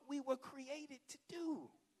 This is what we were created to do.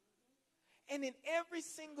 And in every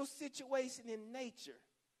single situation in nature,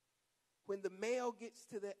 when the male gets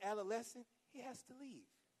to the adolescent, he has to leave.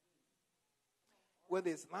 Whether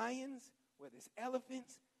it's lions, whether it's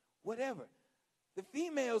elephants, whatever. The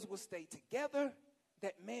females will stay together.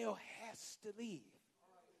 That male has to leave.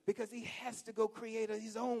 Because he has to go create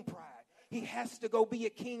his own pride. He has to go be a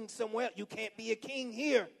king somewhere. You can't be a king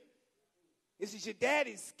here. This is your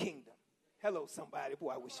daddy's kingdom. Hello, somebody.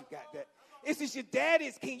 Boy, I wish you got that. This is your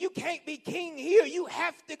daddy's king. You can't be king here. You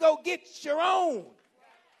have to go get your own.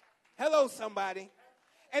 Hello, somebody.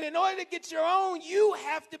 And in order to get your own, you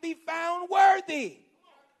have to be found worthy.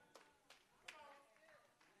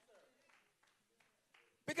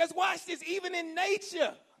 Because watch this, even in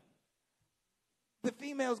nature, the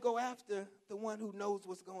females go after the one who knows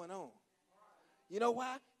what's going on. You know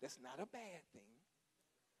why? That's not a bad thing.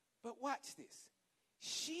 But watch this.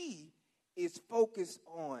 She is focused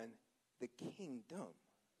on the kingdom,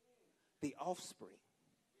 the offspring,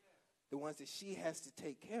 the ones that she has to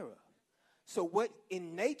take care of. So what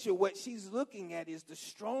in nature, what she's looking at is the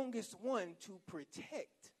strongest one to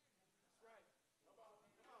protect.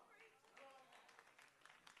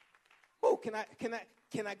 Oh, can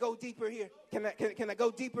I go deeper here? Can I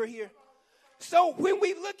go deeper here? So when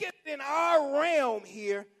we look at it in our realm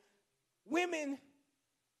here, women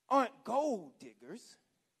aren't gold diggers.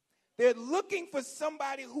 They're looking for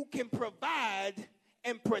somebody who can provide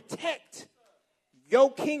and protect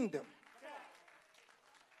your kingdom.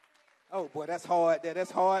 Oh, boy, that's hard there.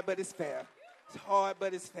 That's hard, but it's fair. It's hard,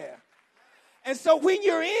 but it's fair. And so when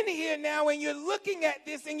you're in here now and you're looking at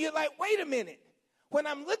this and you're like, wait a minute. When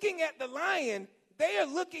I'm looking at the lion, they are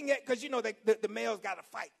looking at, because, you know, the males got to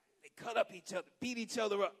fight. They cut up each other, beat each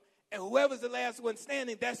other up. And whoever's the last one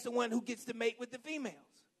standing, that's the one who gets to mate with the females.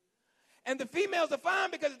 And the females are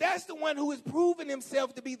fine because that's the one who has proven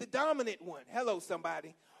himself to be the dominant one. Hello,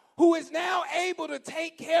 somebody. Who is now able to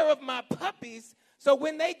take care of my puppies so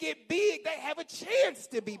when they get big, they have a chance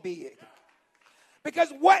to be big. Because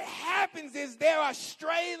what happens is there are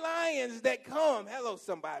stray lions that come. Hello,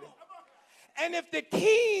 somebody. And if the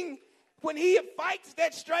king, when he fights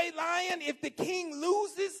that stray lion, if the king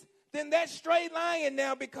loses, then that stray lion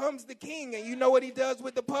now becomes the king. And you know what he does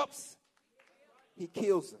with the pups? He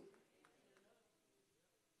kills them.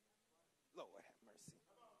 Lord have mercy.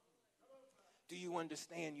 Do you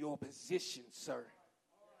understand your position, sir?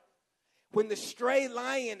 When the stray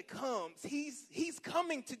lion comes, he's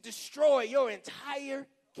coming to destroy your entire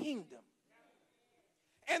kingdom.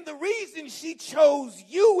 And the reason she chose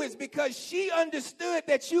you is because she understood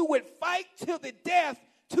that you would fight till the death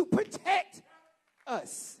to protect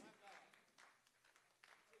us.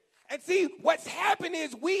 And see, what's happened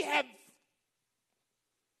is we have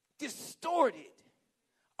distorted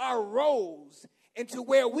our roles into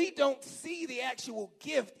where we don't see the actual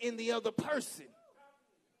gift in the other person.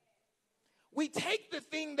 We take the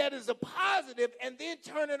thing that is a positive and then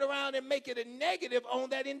turn it around and make it a negative on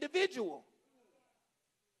that individual.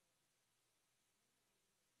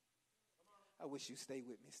 I wish you stay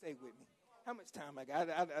with me. Stay with me. How much time I got?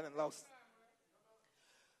 I done lost.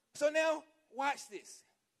 So now, watch this.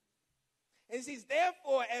 And it says,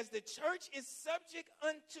 therefore, as the church is subject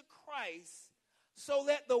unto Christ, so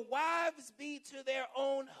let the wives be to their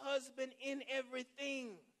own husband in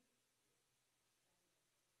everything.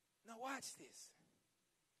 Now watch this.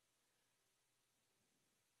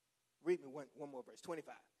 Read me one more verse,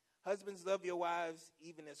 25. Husbands, love your wives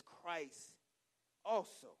even as Christ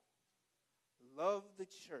also loved the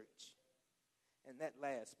church. And that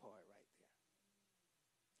last part right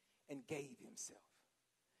there. And gave himself.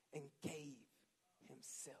 And gave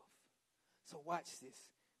himself. So watch this.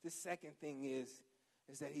 The second thing is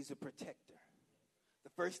that he's a protector. The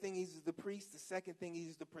first thing, he's the priest. The second thing,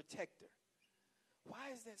 he's the protector.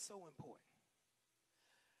 Why is that so important?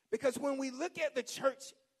 Because when we look at the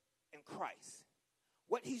church in Christ,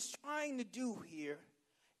 what he's trying to do here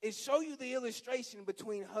is show you the illustration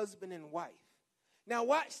between husband and wife. Now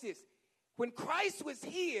watch this. When Christ was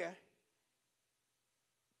here,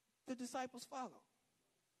 the disciples followed.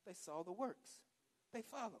 They saw the works. They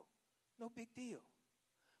followed. No big deal.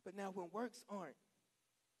 But now when works aren't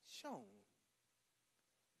shown,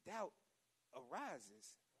 doubt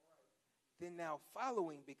arises. Then now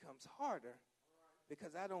following becomes harder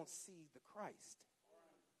because I don't see the Christ.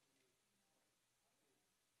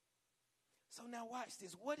 So now watch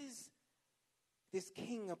this. What is this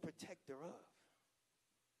king a protector of?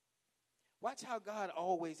 Watch how God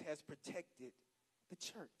always has protected the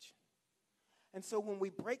church. And so when we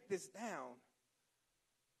break this down,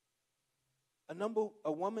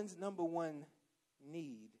 a woman's number one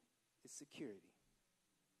need is security.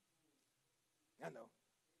 I know.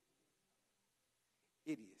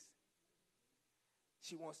 It is.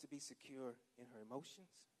 She wants to be secure in her emotions.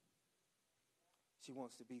 She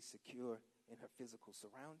wants to be secure in her physical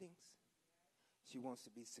surroundings. She wants to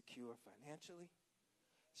be secure financially.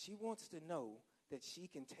 She wants to know that she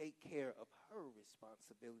can take care of her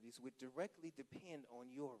responsibilities, which directly depend on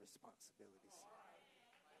your responsibilities.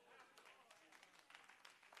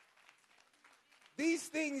 These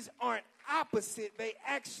things aren't opposite. They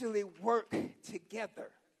actually work together.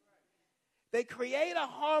 They create a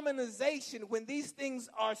harmonization. When these things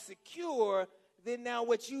are secure, then now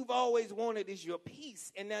what you've always wanted is your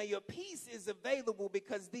peace. And now your peace is available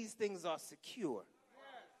because these things are secure.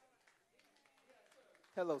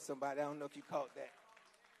 Hello, somebody. I don't know if you caught that.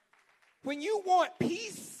 When you want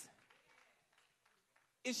peace,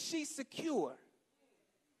 is she secure?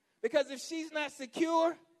 Because if she's not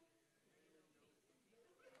secure,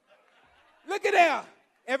 look at there.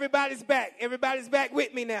 Everybody's back. Everybody's back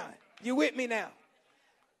with me now. You with me now?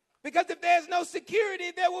 Because if there's no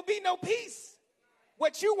security, there will be no peace.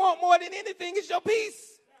 What you want more than anything is your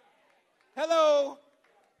peace. Hello.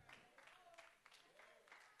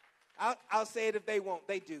 I'll say it if they won't.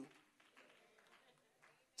 They do.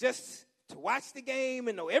 Just to watch the game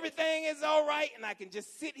and know everything is all right and I can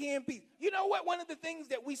just sit here in peace. You know what? One of the things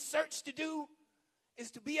that we search to do is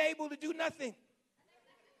to be able to do nothing.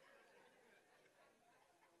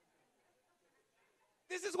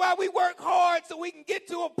 This is why we work hard, so we can get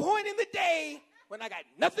to a point in the day when I got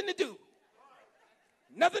nothing to do,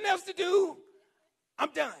 nothing else to do,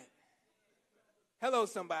 I'm done. Hello,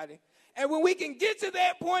 somebody. And when we can get to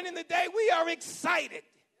that point in the day, we are excited.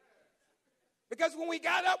 Because when we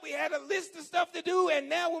got up, we had a list of stuff to do, and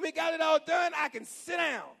now when we got it all done, I can sit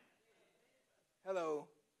down. Hello.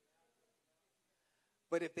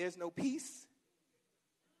 But if there's no peace,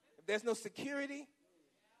 if there's no security,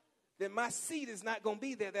 then my seat is not going to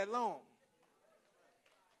be there that long.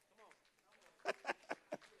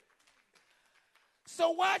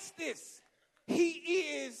 So watch this. He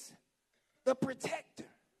is the protector.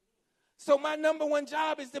 So my number one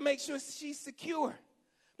job is to make sure she's secure.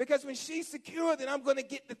 Because when she's secure, then I'm going to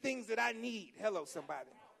get the things that I need. Hello, somebody.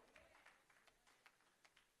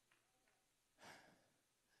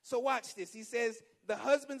 So watch this. He says, the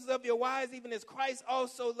husbands love your wives, even as Christ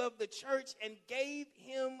also loved the church and gave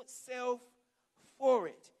himself for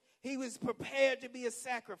it. He was prepared to be a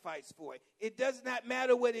sacrifice for it. It does not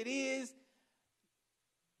matter what it is.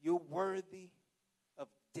 You're worthy of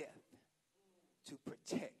death to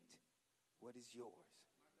protect what is yours.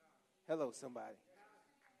 Hello, somebody.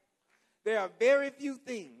 There are very few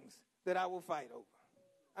things that I will fight over.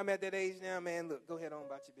 I'm at that age now, man. Look, go ahead on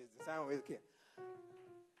about your business. I don't really care.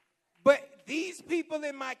 But these people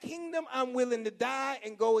in my kingdom, I'm willing to die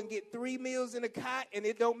and go and get 3 meals in a cot, and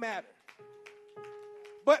it don't matter.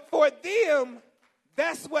 But for them,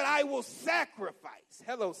 that's what I will sacrifice.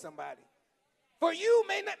 Hello, somebody. For you,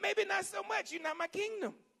 maybe not so much. You're not my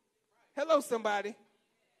kingdom. Hello, somebody.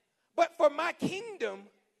 But for my kingdom,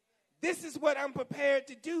 this is what I'm prepared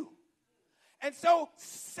to do. And so,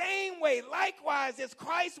 same way, likewise, as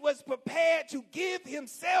Christ was prepared to give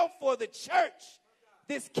himself for the church,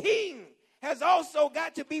 this king has also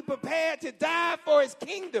got to be prepared to die for his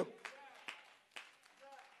kingdom.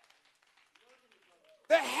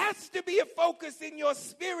 There has to be a focus in your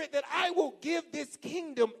spirit that I will give this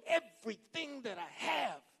kingdom everything that I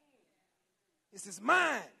have. This is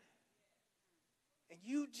mine. And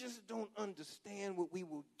you just don't understand what we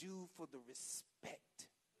will do for the respect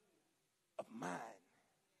of mine.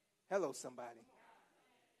 Hello, somebody.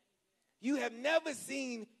 You have never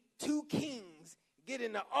seen 2 kings get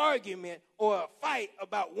in an argument or a fight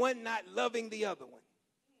about one not loving the other one.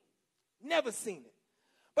 Never seen it.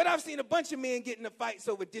 But I've seen a bunch of men get in fights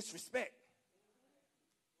over disrespect.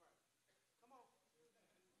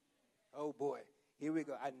 Oh, boy. Here we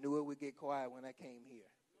go. I knew it would get quiet when I came here.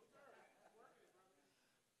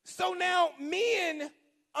 So now men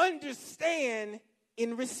understand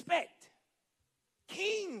in respect.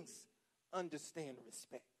 Kings understand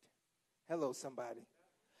respect. Hello, somebody.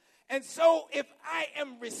 And so if I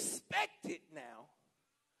am respected now,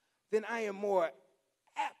 then I am more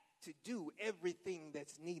apt to do everything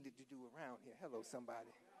that's needed to do around here. Hello, somebody.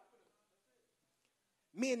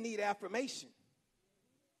 Men need affirmation.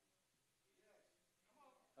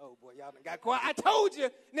 Oh, boy, y'all done got quiet. I told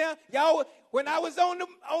you. Now, y'all, when I was on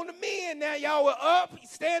the men, now y'all were up,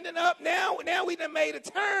 standing up. Now we done made a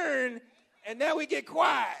turn, and now we get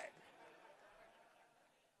quiet.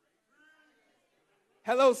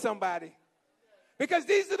 Hello, somebody. Because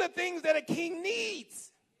these are the things that a king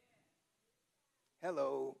needs.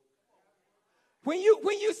 Hello. When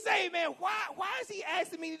you say, man, why is he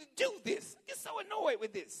asking me to do this? I get so annoyed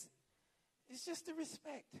with this. It's just the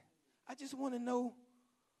respect. I just want to know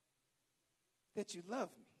that you love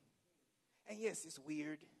me. And yes, it's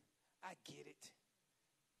weird. I get it.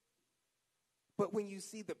 But when you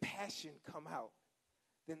see the passion come out,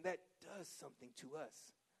 then that does something to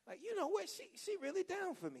us. Like, you know what? She really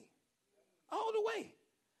down for me. All the way.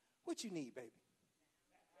 What you need, baby?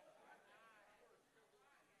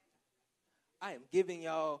 I am giving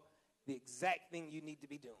y'all the exact thing you need to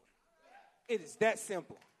be doing. It is that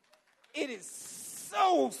simple. It is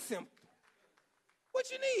so simple. What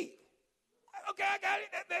you need? Okay, I got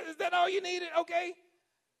it. Is that all you needed? Okay.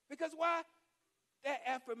 Because why? That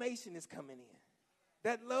affirmation is coming in.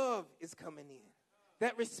 That love is coming in.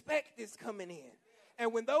 That respect is coming in.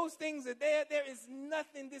 And when those things are there, there is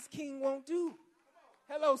nothing this king won't do.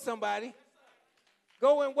 Hello, somebody.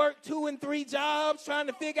 Go and work 2 and 3 jobs trying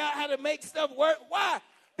to figure out how to make stuff work. Why?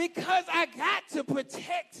 Because I got to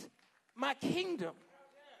protect my kingdom.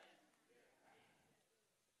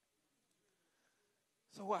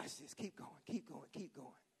 So watch this. Keep going, keep going, keep going.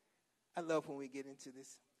 I love when we get into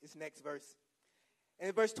this next verse. And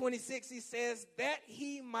in verse 26, he says, that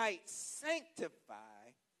he might sanctify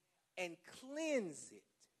and cleanse it.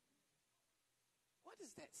 What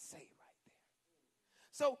does that say right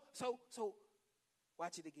there? So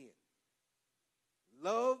watch it again.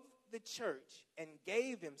 Loved the church and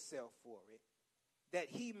gave himself for it, that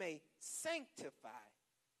he may sanctify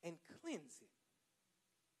and cleanse it.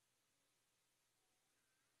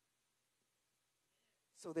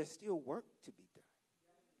 So there's still work to be done.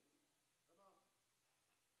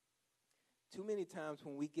 Too many times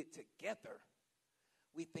when we get together,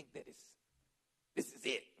 we think that this is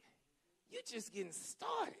it. You're just getting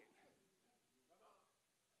started.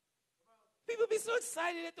 People be so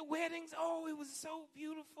excited at the weddings. Oh, it was so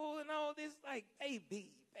beautiful and all this. Like,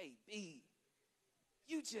 baby,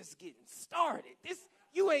 you just getting started.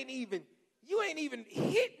 You ain't even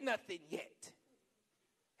hit nothing yet.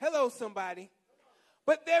 Hello, somebody.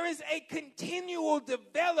 But there is a continual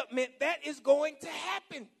development that is going to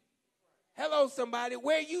happen. Hello, somebody.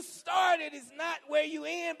 Where you started is not where you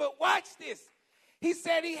end, but watch this. He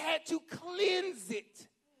said he had to cleanse it,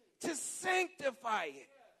 to sanctify it.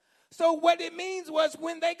 So what it means was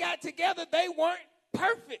when they got together, they weren't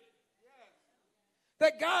perfect.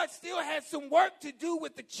 That God still had some work to do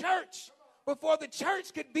with the church before the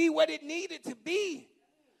church could be what it needed to be.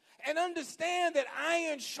 And understand that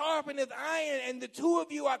iron sharpeneth iron, and the two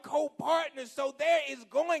of you are co-partners, so there is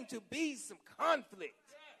going to be some conflict.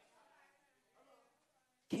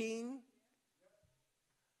 King,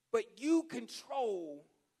 but you control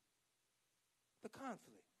the conflict.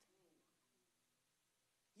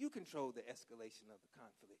 You control the escalation of the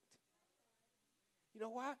conflict. You know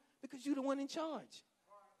why? Because you're the one in charge.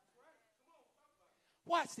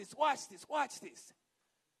 Watch this.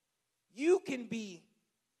 You can be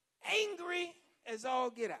angry as all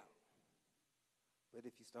get out. But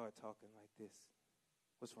if you start talking like this,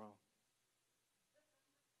 what's wrong?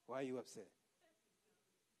 Why are you upset?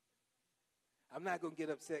 I'm not going to get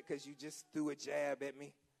upset because you just threw a jab at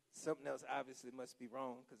me. Something else obviously must be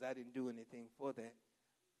wrong because I didn't do anything for that.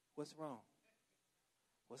 What's wrong?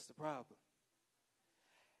 What's the problem?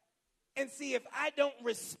 And see, if I don't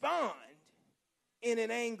respond in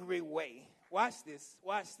an angry way, watch this.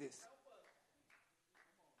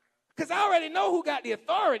 Because I already know who got the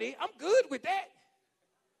authority. I'm good with that.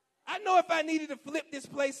 I know if I needed to flip this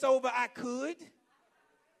place over, I could.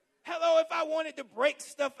 Hello, if I wanted to break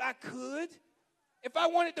stuff, I could. If I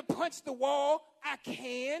wanted to punch the wall, I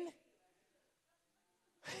can.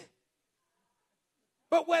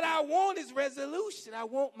 But what I want is resolution. I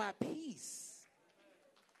want my peace.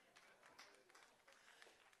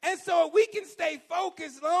 And so we can stay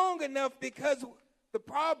focused long enough because the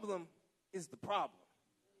problem is the problem.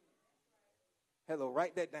 Hello,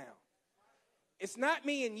 write that down. It's not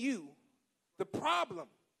me and you. The problem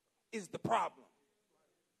is the problem.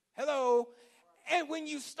 Hello. And when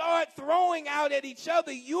you start throwing out at each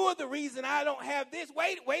other, you're the reason I don't have this.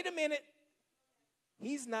 Wait a minute.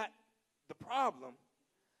 He's not the problem.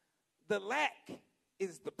 The lack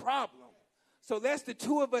is the problem. So let's the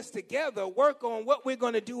two of us together work on what we're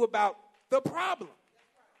going to do about the problem.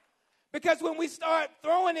 Because when we start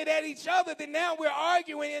throwing it at each other, then now we're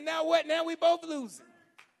arguing, and now what? Now we both losing.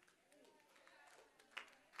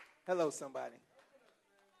 Hello, somebody.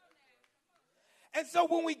 And so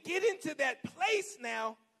when we get into that place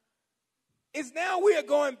now, is now we are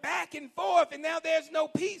going back and forth, and now there's no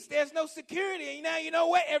peace, there's no security, and now you know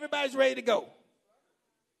what? Everybody's ready to go.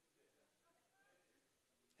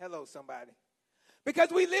 Hello, somebody. Because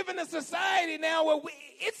we live in a society now where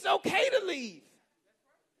it's okay to leave.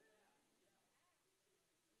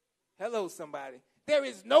 Hello, somebody. There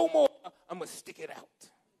is no more, I'm going to stick it out.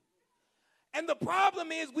 And the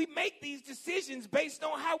problem is we make these decisions based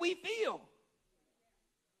on how we feel.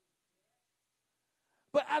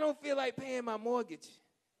 But I don't feel like paying my mortgage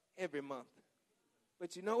every month.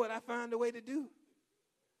 But you know what I find a way to do?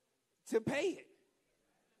 To pay it.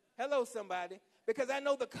 Hello, somebody. Because I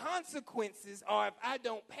know the consequences are if I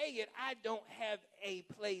don't pay it, I don't have a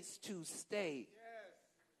place to stay.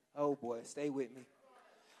 Oh, boy, stay with me.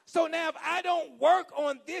 So now if I don't work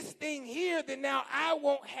on this thing here, then now I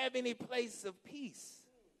won't have any place of peace.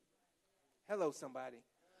 Hello, somebody.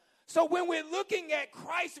 So when we're looking at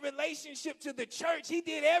Christ's relationship to the church, he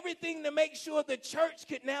did everything to make sure the church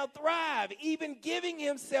could now thrive, even giving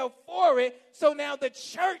himself for it, so now the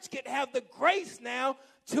church could have the grace now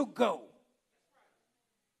to go.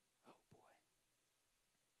 Oh, boy.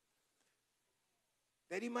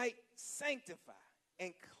 That he might sanctify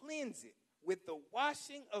and cleanse it with the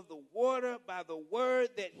washing of the water by the word,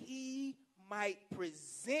 that he might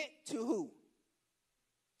present to who?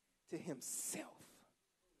 To himself.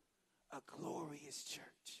 A glorious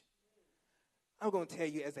church. I'm going to tell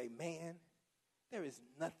you, as a man, there is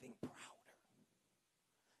nothing prouder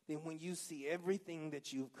than when you see everything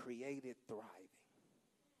that you've created thriving.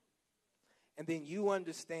 And then you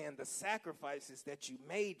understand the sacrifices that you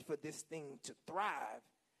made for this thing to thrive,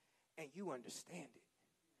 and you understand it.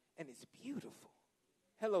 And it's beautiful.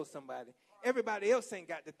 Hello, somebody. Everybody else ain't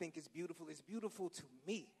got to think it's beautiful. It's beautiful to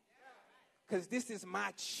me. because this is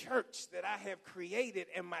my church that I have created,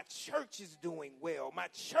 and my church is doing well. My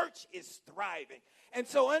church is thriving. And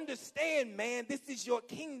so understand, man, this is your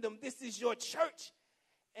kingdom. This is your church.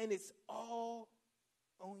 And it's all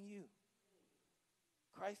on you.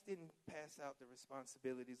 Christ didn't pass out the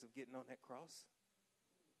responsibilities of getting on that cross.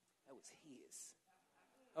 That was his.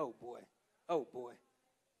 Oh, boy. Oh, boy.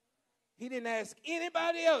 He didn't ask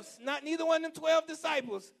anybody else, not neither one of them 12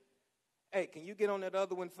 disciples. Hey, can you get on that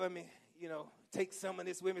other one for me? You know, take some of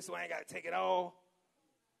this with me so I ain't got to take it all.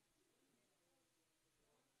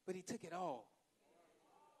 But he took it all.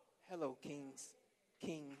 Hello, kings,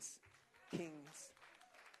 kings, kings.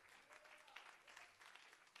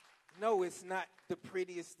 No, it's not the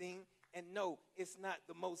prettiest thing. And no, it's not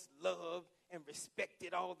the most loved and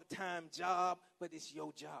respected all the time job, but it's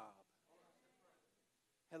your job.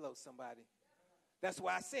 Hello, somebody. That's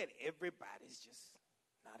why I said everybody's just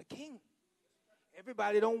not a king.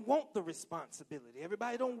 Everybody don't want the responsibility.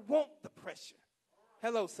 Everybody don't want the pressure.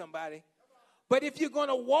 Hello, somebody. But if you're going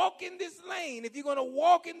to walk in this lane, if you're going to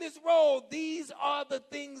walk in this road, these are the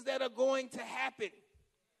things that are going to happen.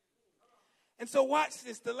 And so watch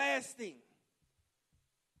this, the last thing.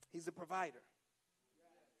 He's a provider.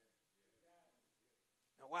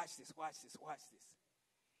 Now watch this, watch this, watch this.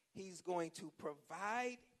 He's going to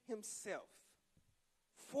provide himself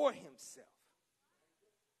for himself.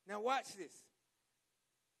 Now watch this.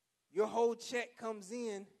 Your whole check comes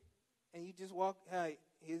in and you just walk, hey,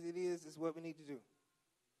 here it is, this is what we need to do.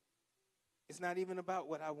 It's not even about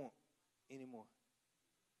what I want anymore.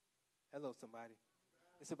 Hello, somebody.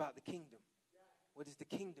 It's about the kingdom. What does the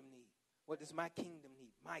kingdom need? What does my kingdom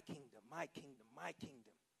need? My kingdom, my kingdom, my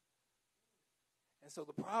kingdom. And so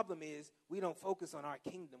the problem is we don't focus on our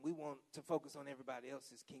kingdom. We want to focus on everybody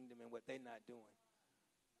else's kingdom and what they're not doing.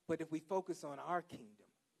 But if we focus on our kingdom,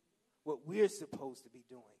 what we're supposed to be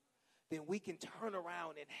doing, then we can turn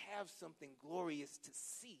around and have something glorious to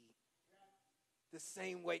see the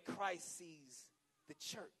same way Christ sees the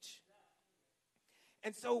church.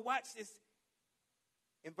 And so watch this.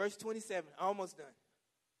 In verse 27, almost done.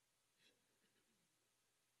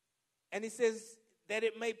 And he says that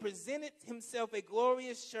it may present himself a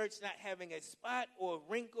glorious church, not having a spot or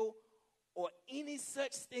a wrinkle or any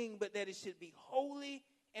such thing, but that it should be holy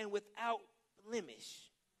and without blemish.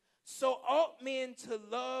 So ought men to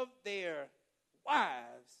love their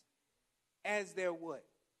wives as their what?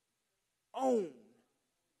 Own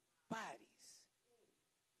bodies.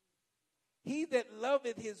 He that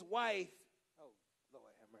loveth his wife, oh, Lord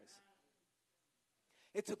have mercy.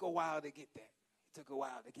 It took a while to get that. It took a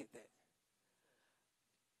while to get that.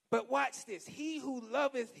 But watch this. He who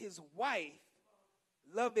loveth his wife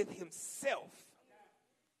loveth himself.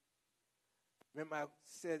 Remember I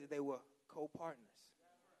said that they were co-partners.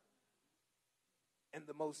 And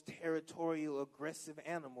the most territorial, aggressive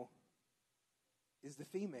animal is the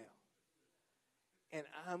female. And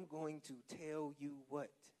I'm going to tell you what.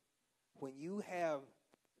 When you have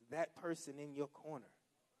that person in your corner,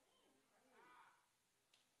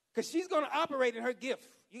 because she's going to operate in her gift.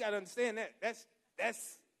 You got to understand that.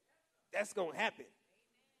 That's going to happen.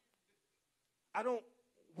 I don't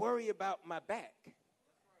worry about my back.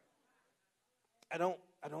 I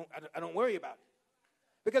don't worry about it.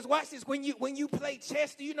 Because watch this, when you play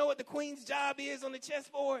chess, do you know what the queen's job is on the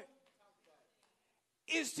chessboard?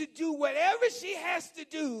 Is to do whatever she has to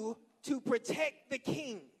do to protect the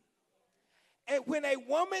king. And when a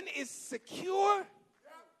woman is secure,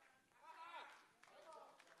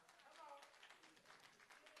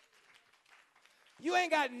 you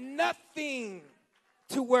ain't got nothing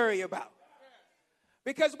to worry about.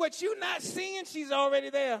 Because what you're not seeing, she's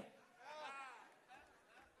already there.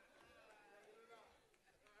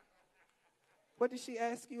 What did she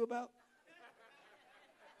ask you about?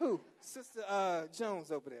 Who? Sister Jones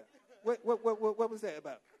over there. What was that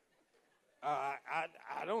about?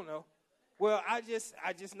 I don't know. Well, I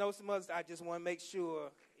just know some others. I just want to make sure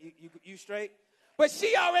you straight. But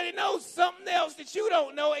she already knows something else that you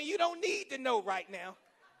don't know and you don't need to know right now.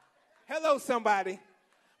 Hello, somebody.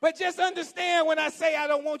 But just understand when I say I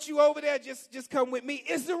don't want you over there, just come with me.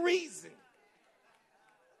 It's the reason.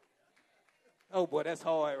 Oh, boy, that's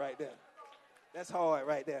hard right there. That's hard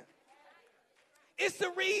right there. It's the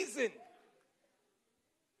reason.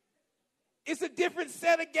 It's a different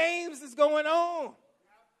set of games that's going on.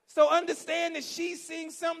 So understand that she's seeing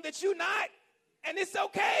something that you're not, and it's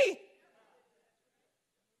okay.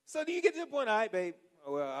 So do you get to the point, all right, babe,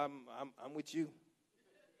 well, I'm with you.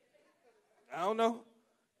 I don't know.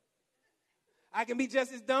 I can be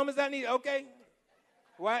just as dumb as I need. Okay.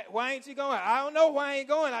 Why ain't you going? I don't know why I ain't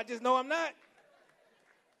going. I just know I'm not.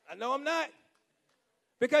 I know I'm not.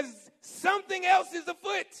 Because something else is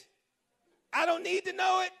afoot. I don't need to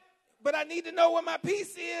know it, but I need to know where my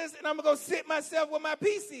peace is, and I'm going to go sit myself where my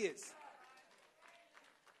peace is.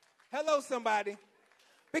 Hello, somebody.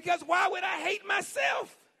 Because why would I hate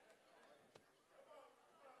myself?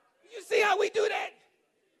 You see how we do that?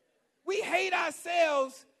 We hate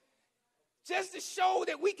ourselves just to show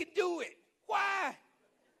that we can do it. Why?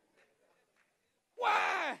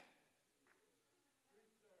 Why?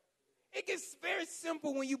 It gets very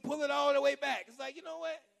simple when you pull it all the way back. It's like, you know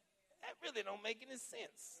what? That really don't make any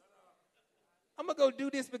sense. I'm going to go do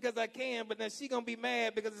this because I can, but then she's going to be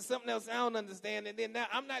mad because it's something else I don't understand. And then now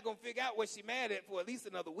I'm not going to figure out what she's mad at for at least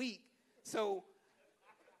another week. So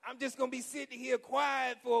I'm just going to be sitting here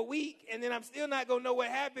quiet for a week, and then I'm still not going to know what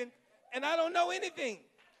happened, and I don't know anything.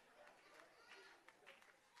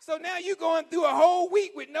 So now you're going through a whole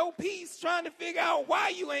week with no peace, trying to figure out why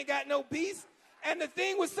you ain't got no peace. And the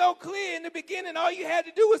thing was so clear in the beginning, all you had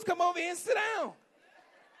to do was come over here and sit down.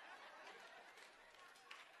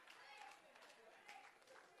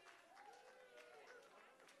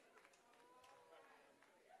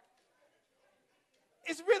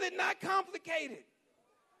 It's really not complicated.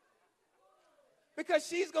 Because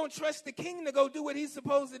she's going to trust the king to go do what he's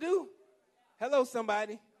supposed to do. Hello,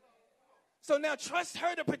 somebody. So now trust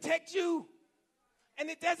her to protect you. And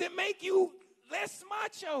it doesn't make you less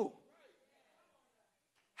macho.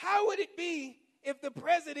 How would it be if the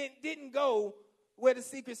president didn't go where the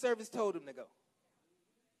Secret Service told him to go?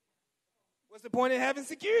 What's the point in having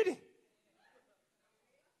security?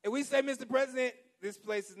 If we say, Mr. President, this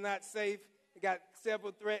place is not safe, it got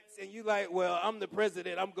several threats, and you like, well, I'm the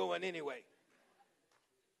president, I'm going anyway.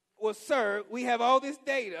 Well, sir, we have all this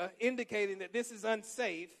data indicating that this is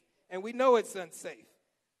unsafe, and we know it's unsafe.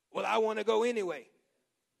 Well, I want to go anyway.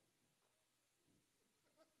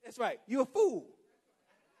 That's right. You're a fool.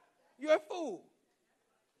 You're a fool.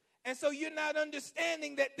 And so you're not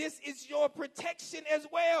understanding that this is your protection as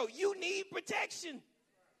well. You need protection.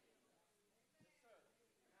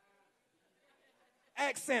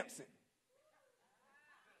 Ask Samson.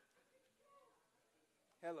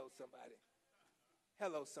 Hello, somebody.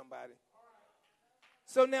 Hello, somebody.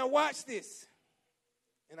 So now watch this.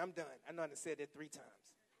 And I'm done. I know I said that 3 times.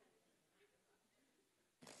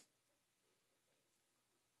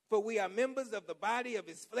 For we are members of the body of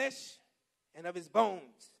his flesh and of his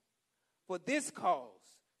bones. For this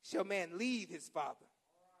cause shall man leave his father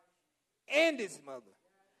and his mother,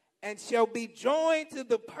 and shall be joined to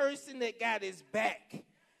the person that got his back.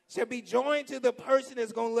 Shall be joined to the person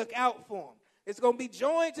that's going to look out for him. It's going to be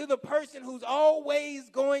joined to the person who's always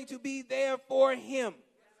going to be there for him.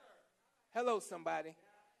 Hello, somebody.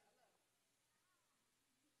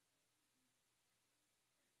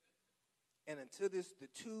 And until this, the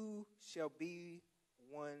two shall be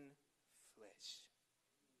one flesh.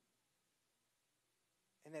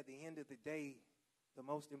 And at the end of the day, the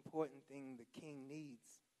most important thing the king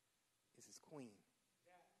needs is his queen.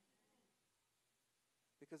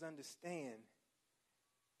 Because understand,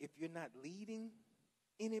 if you're not leading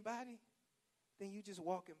anybody, then you're just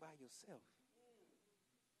walking by yourself.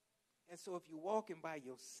 And so if you're walking by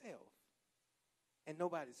yourself and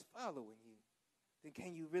nobody's following you, then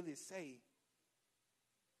can you really say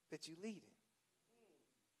that you're leading?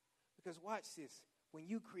 Because watch this. When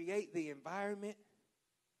you create the environment,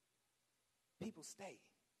 people stay.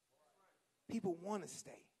 People want to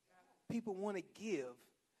stay. People want to give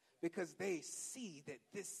because they see that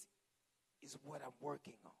this is what I'm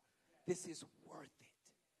working on. This is worth it.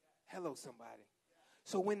 Hello, somebody.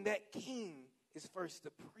 So when that king is first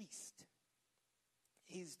the priest,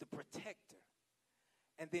 he's the protector,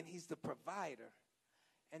 and then he's the provider,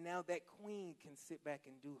 and now that queen can sit back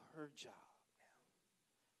and do her job now,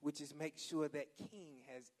 which is make sure that king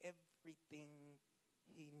has everything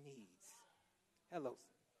he needs. Hello.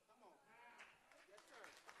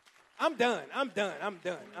 I'm done.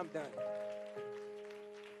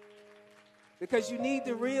 Because you need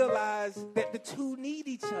to realize that the two need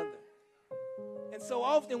each other. And so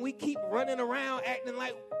often we keep running around acting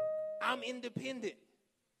like I'm independent.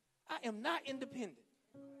 I am not independent.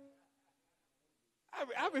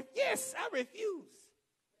 I refuse.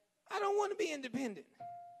 I don't want to be independent.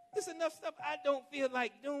 There's enough stuff I don't feel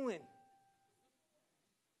like doing.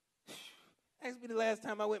 Ask me the last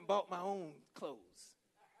time I went and bought my own clothes.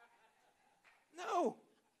 No.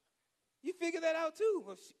 You figure that out too.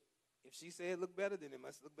 Well, if she said it looked better, then it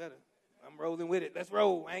must look better. I'm rolling with it. Let's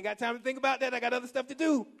roll. I ain't got time to think about that. I got other stuff to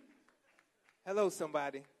do. Hello,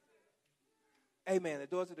 somebody. Amen. The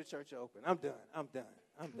doors of the church are open. I'm done.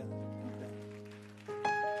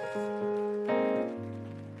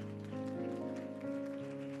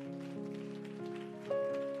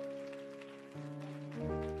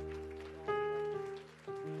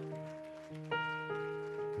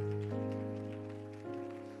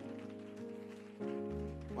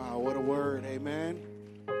 what a word, amen.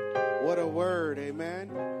 What a word,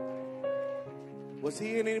 amen. Was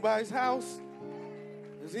he in anybody's house?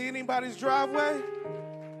 Was he in anybody's driveway?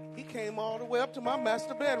 He came all the way up to my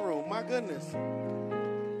master bedroom, my goodness.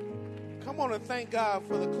 Come on and thank God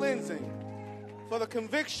for the cleansing, for the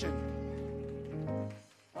conviction.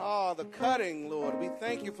 Oh, the cutting, Lord. We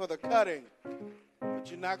thank you for the cutting.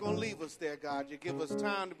 But you're not going to leave us there, God. You give us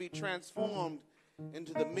time to be transformed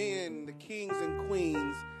into the men, the kings and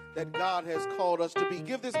queens that God has called us to be.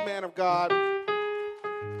 Give this man of God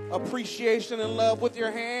appreciation and love with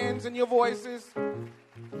your hands and your voices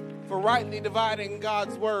for rightly dividing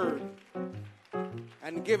God's word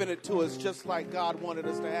and giving it to us just like God wanted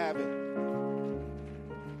us to have it.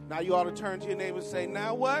 Now you ought to turn to your neighbor and say,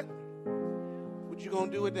 now what? What you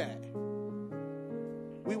going to do with that?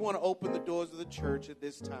 We want to open the doors of the church at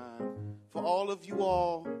this time for all of you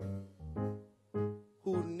all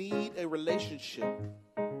who need a relationship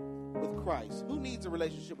with Christ. Who needs a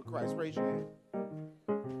relationship with Christ? Raise your hand.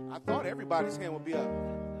 I thought everybody's hand would be up.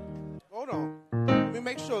 Hold on. Let me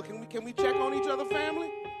make sure. Can we check on each other,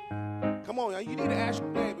 family? Come on, you need to ask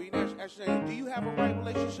your neighbor. You need to ask your neighbor, do you have a right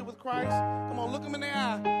relationship with Christ? Come on, look him in the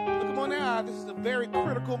eye. Look him in the eye. This is a very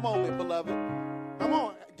critical moment, beloved. Come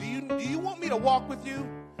on. Do you want me to walk with you?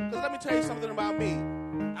 Because let me tell you something about me.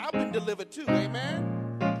 I've been delivered too, amen?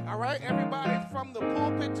 All right? Everybody from the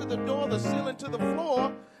pulpit to the door, the ceiling to the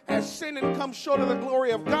floor has sinned and come short of the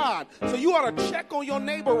glory of God. So you ought to check on your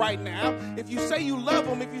neighbor right now. If you say you love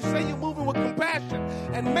them, if you say you're moving with compassion,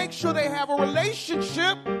 and make sure they have a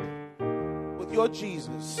relationship with your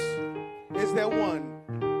Jesus. Is there one?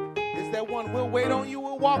 Is there one? We'll wait on you.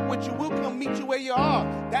 We'll walk with you. We'll come meet you where you are.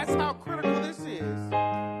 That's how critical this is.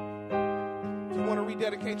 If you want to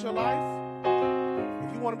rededicate your life,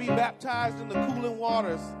 if you want to be baptized in the cooling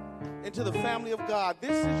waters into the family of God,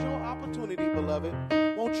 this is your opportunity, beloved.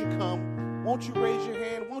 Won't you come? Won't you raise your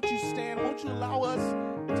hand? Won't you stand? Won't you allow us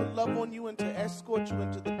to love on you and to escort you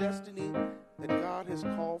into the destiny that God has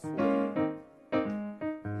called for you?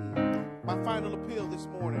 My final appeal this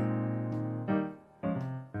morning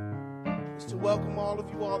is to welcome all of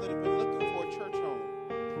you all that have been looking for a church home.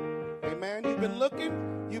 Amen. You've been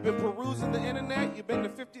looking. You've been perusing the internet. You've been to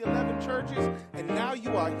 50-11 churches. And now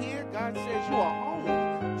you are here. God says you are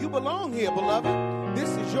home. You belong here, beloved.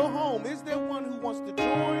 This is your home. Is there one who wants to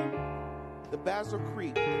join the Bazzel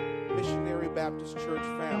Creek Missionary Baptist Church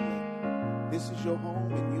family? This is your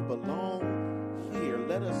home and you belong here.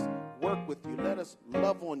 Let us work with you. Let us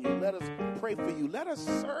love on you. Let us pray for you. Let us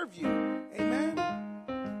serve you. Amen.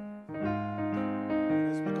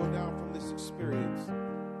 As we go down from this experience,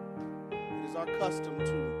 it is our custom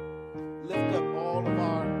to lift up all of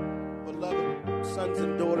our beloved sons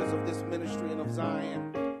and daughters of this ministry and of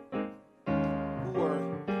Zion who are...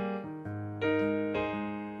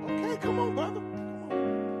 Okay, come on, brother. Come on.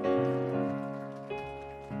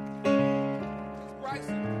 It's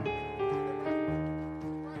Bryson.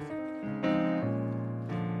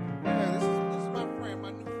 Yeah, this is my friend,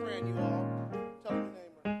 my new friend, you all. Tell him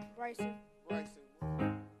your name. Bryson. Bryson.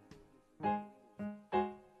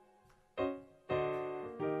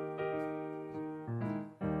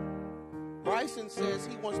 Bryson says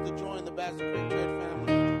he wants to join the Bazzel Creek Church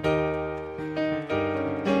family.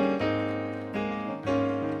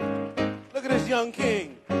 Look at this young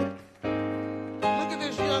king. Look at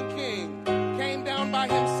this young king. Came down by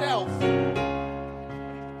himself.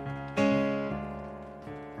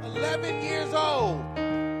 11 years old.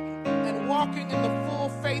 And walking in the full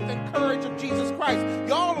faith and courage of Jesus Christ.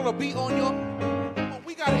 Y'all ought to be on your...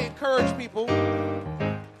 We got to encourage people.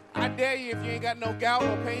 I dare you, if you ain't got no gout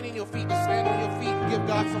or pain in your feet, to stand on your feet and give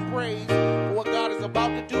God some praise for what God is about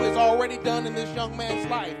to do, is already done in this young man's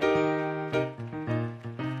life.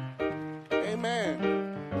 Amen.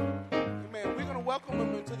 Amen. We're going to welcome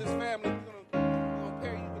him into this family. We're going to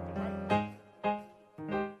pair you with the right.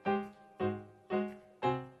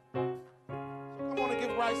 So come on and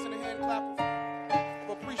give Bryson a hand clap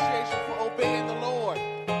of appreciation for obeying the Lord.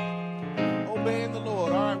 Obeying the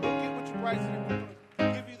Lord. All right, we'll get with you, Bryson.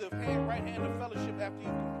 Right hand of fellowship after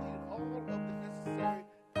you've completed all of the necessary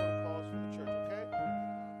protocols for the church, okay?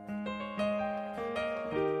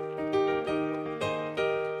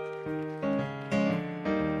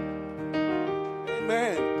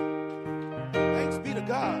 Amen. Thanks be to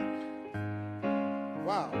God.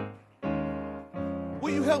 Wow.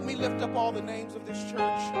 Will you help me lift up all the names of this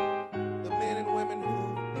church? The men and women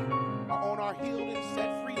who are on our healed and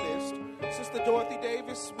set free list. Sister Dorothy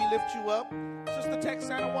Davis, we lift you up. Sister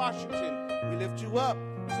Texana Washington, we lift you up.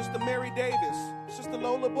 Sister Mary Davis, Sister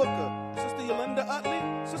Lola Booker, Sister Yolanda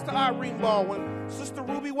Utley, Sister Irene Baldwin, Sister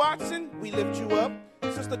Ruby Watson, we lift you up.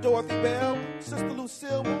 Sister Dorothy Bell, Sister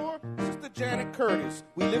Lucille Moore, Sister Janet Curtis,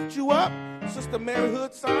 we lift you up. Sister Mary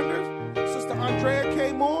Hood Saunders, Sister Andrea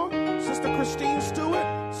K. Moore, Sister Christine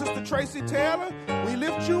Stewart, Sister Tracy Taylor, we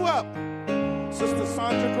lift you up. Sister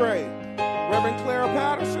Sandra Gray, Reverend Clara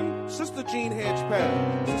Patterson, Sister Jean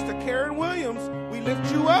Hedgepeth, Sister Karen Williams, we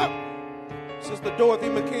lift you up. Sister Dorothy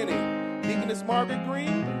McKinney, Deaconess Margaret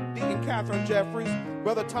Green, Deacon Catherine Jeffries,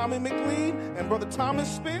 Brother Tommy McLean, and Brother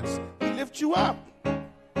Thomas Spence, we lift you up.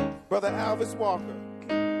 Brother Alvis Walker,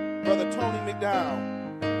 Brother Tony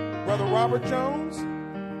McDowell, Brother Robert Jones,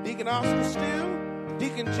 Deacon Oscar Steele,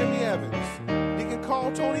 Deacon Jimmy Evans, Deacon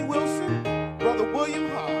Carl Tony Wilson, Brother William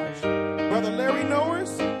Hodge, Brother Larry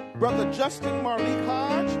Norris, Brother Justin Marleek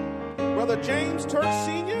Hodge, Brother James Turk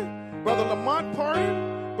Sr., Brother Lamont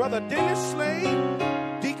Parton, Brother Dennis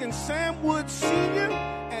Slade, Deacon Sam Wood Sr.,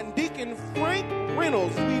 and Deacon Frank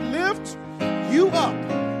Reynolds. We lift you up.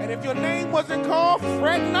 And if your name wasn't called,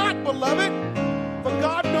 fret not, beloved, for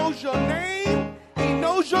God knows your name, He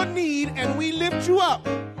knows your need, and we lift you up.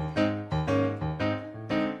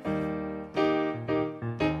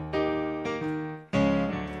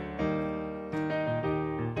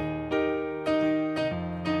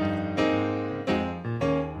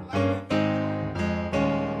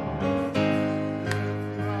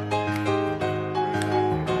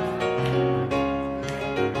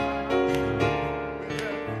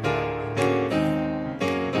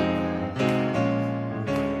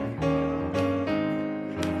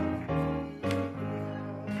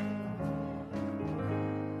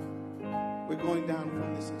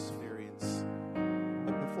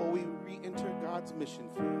 Mission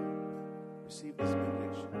field, receive this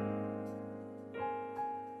benediction.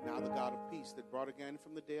 Now the God of peace that brought again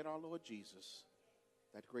from the dead our Lord Jesus,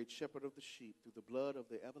 that great shepherd of the sheep, through the blood of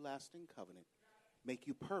the everlasting covenant, make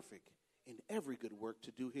you perfect in every good work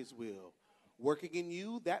to do his will, working in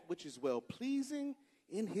you that which is well-pleasing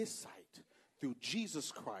in his sight, through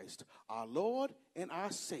Jesus Christ, our Lord and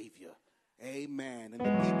our Savior. Amen. And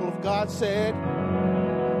the people of God said...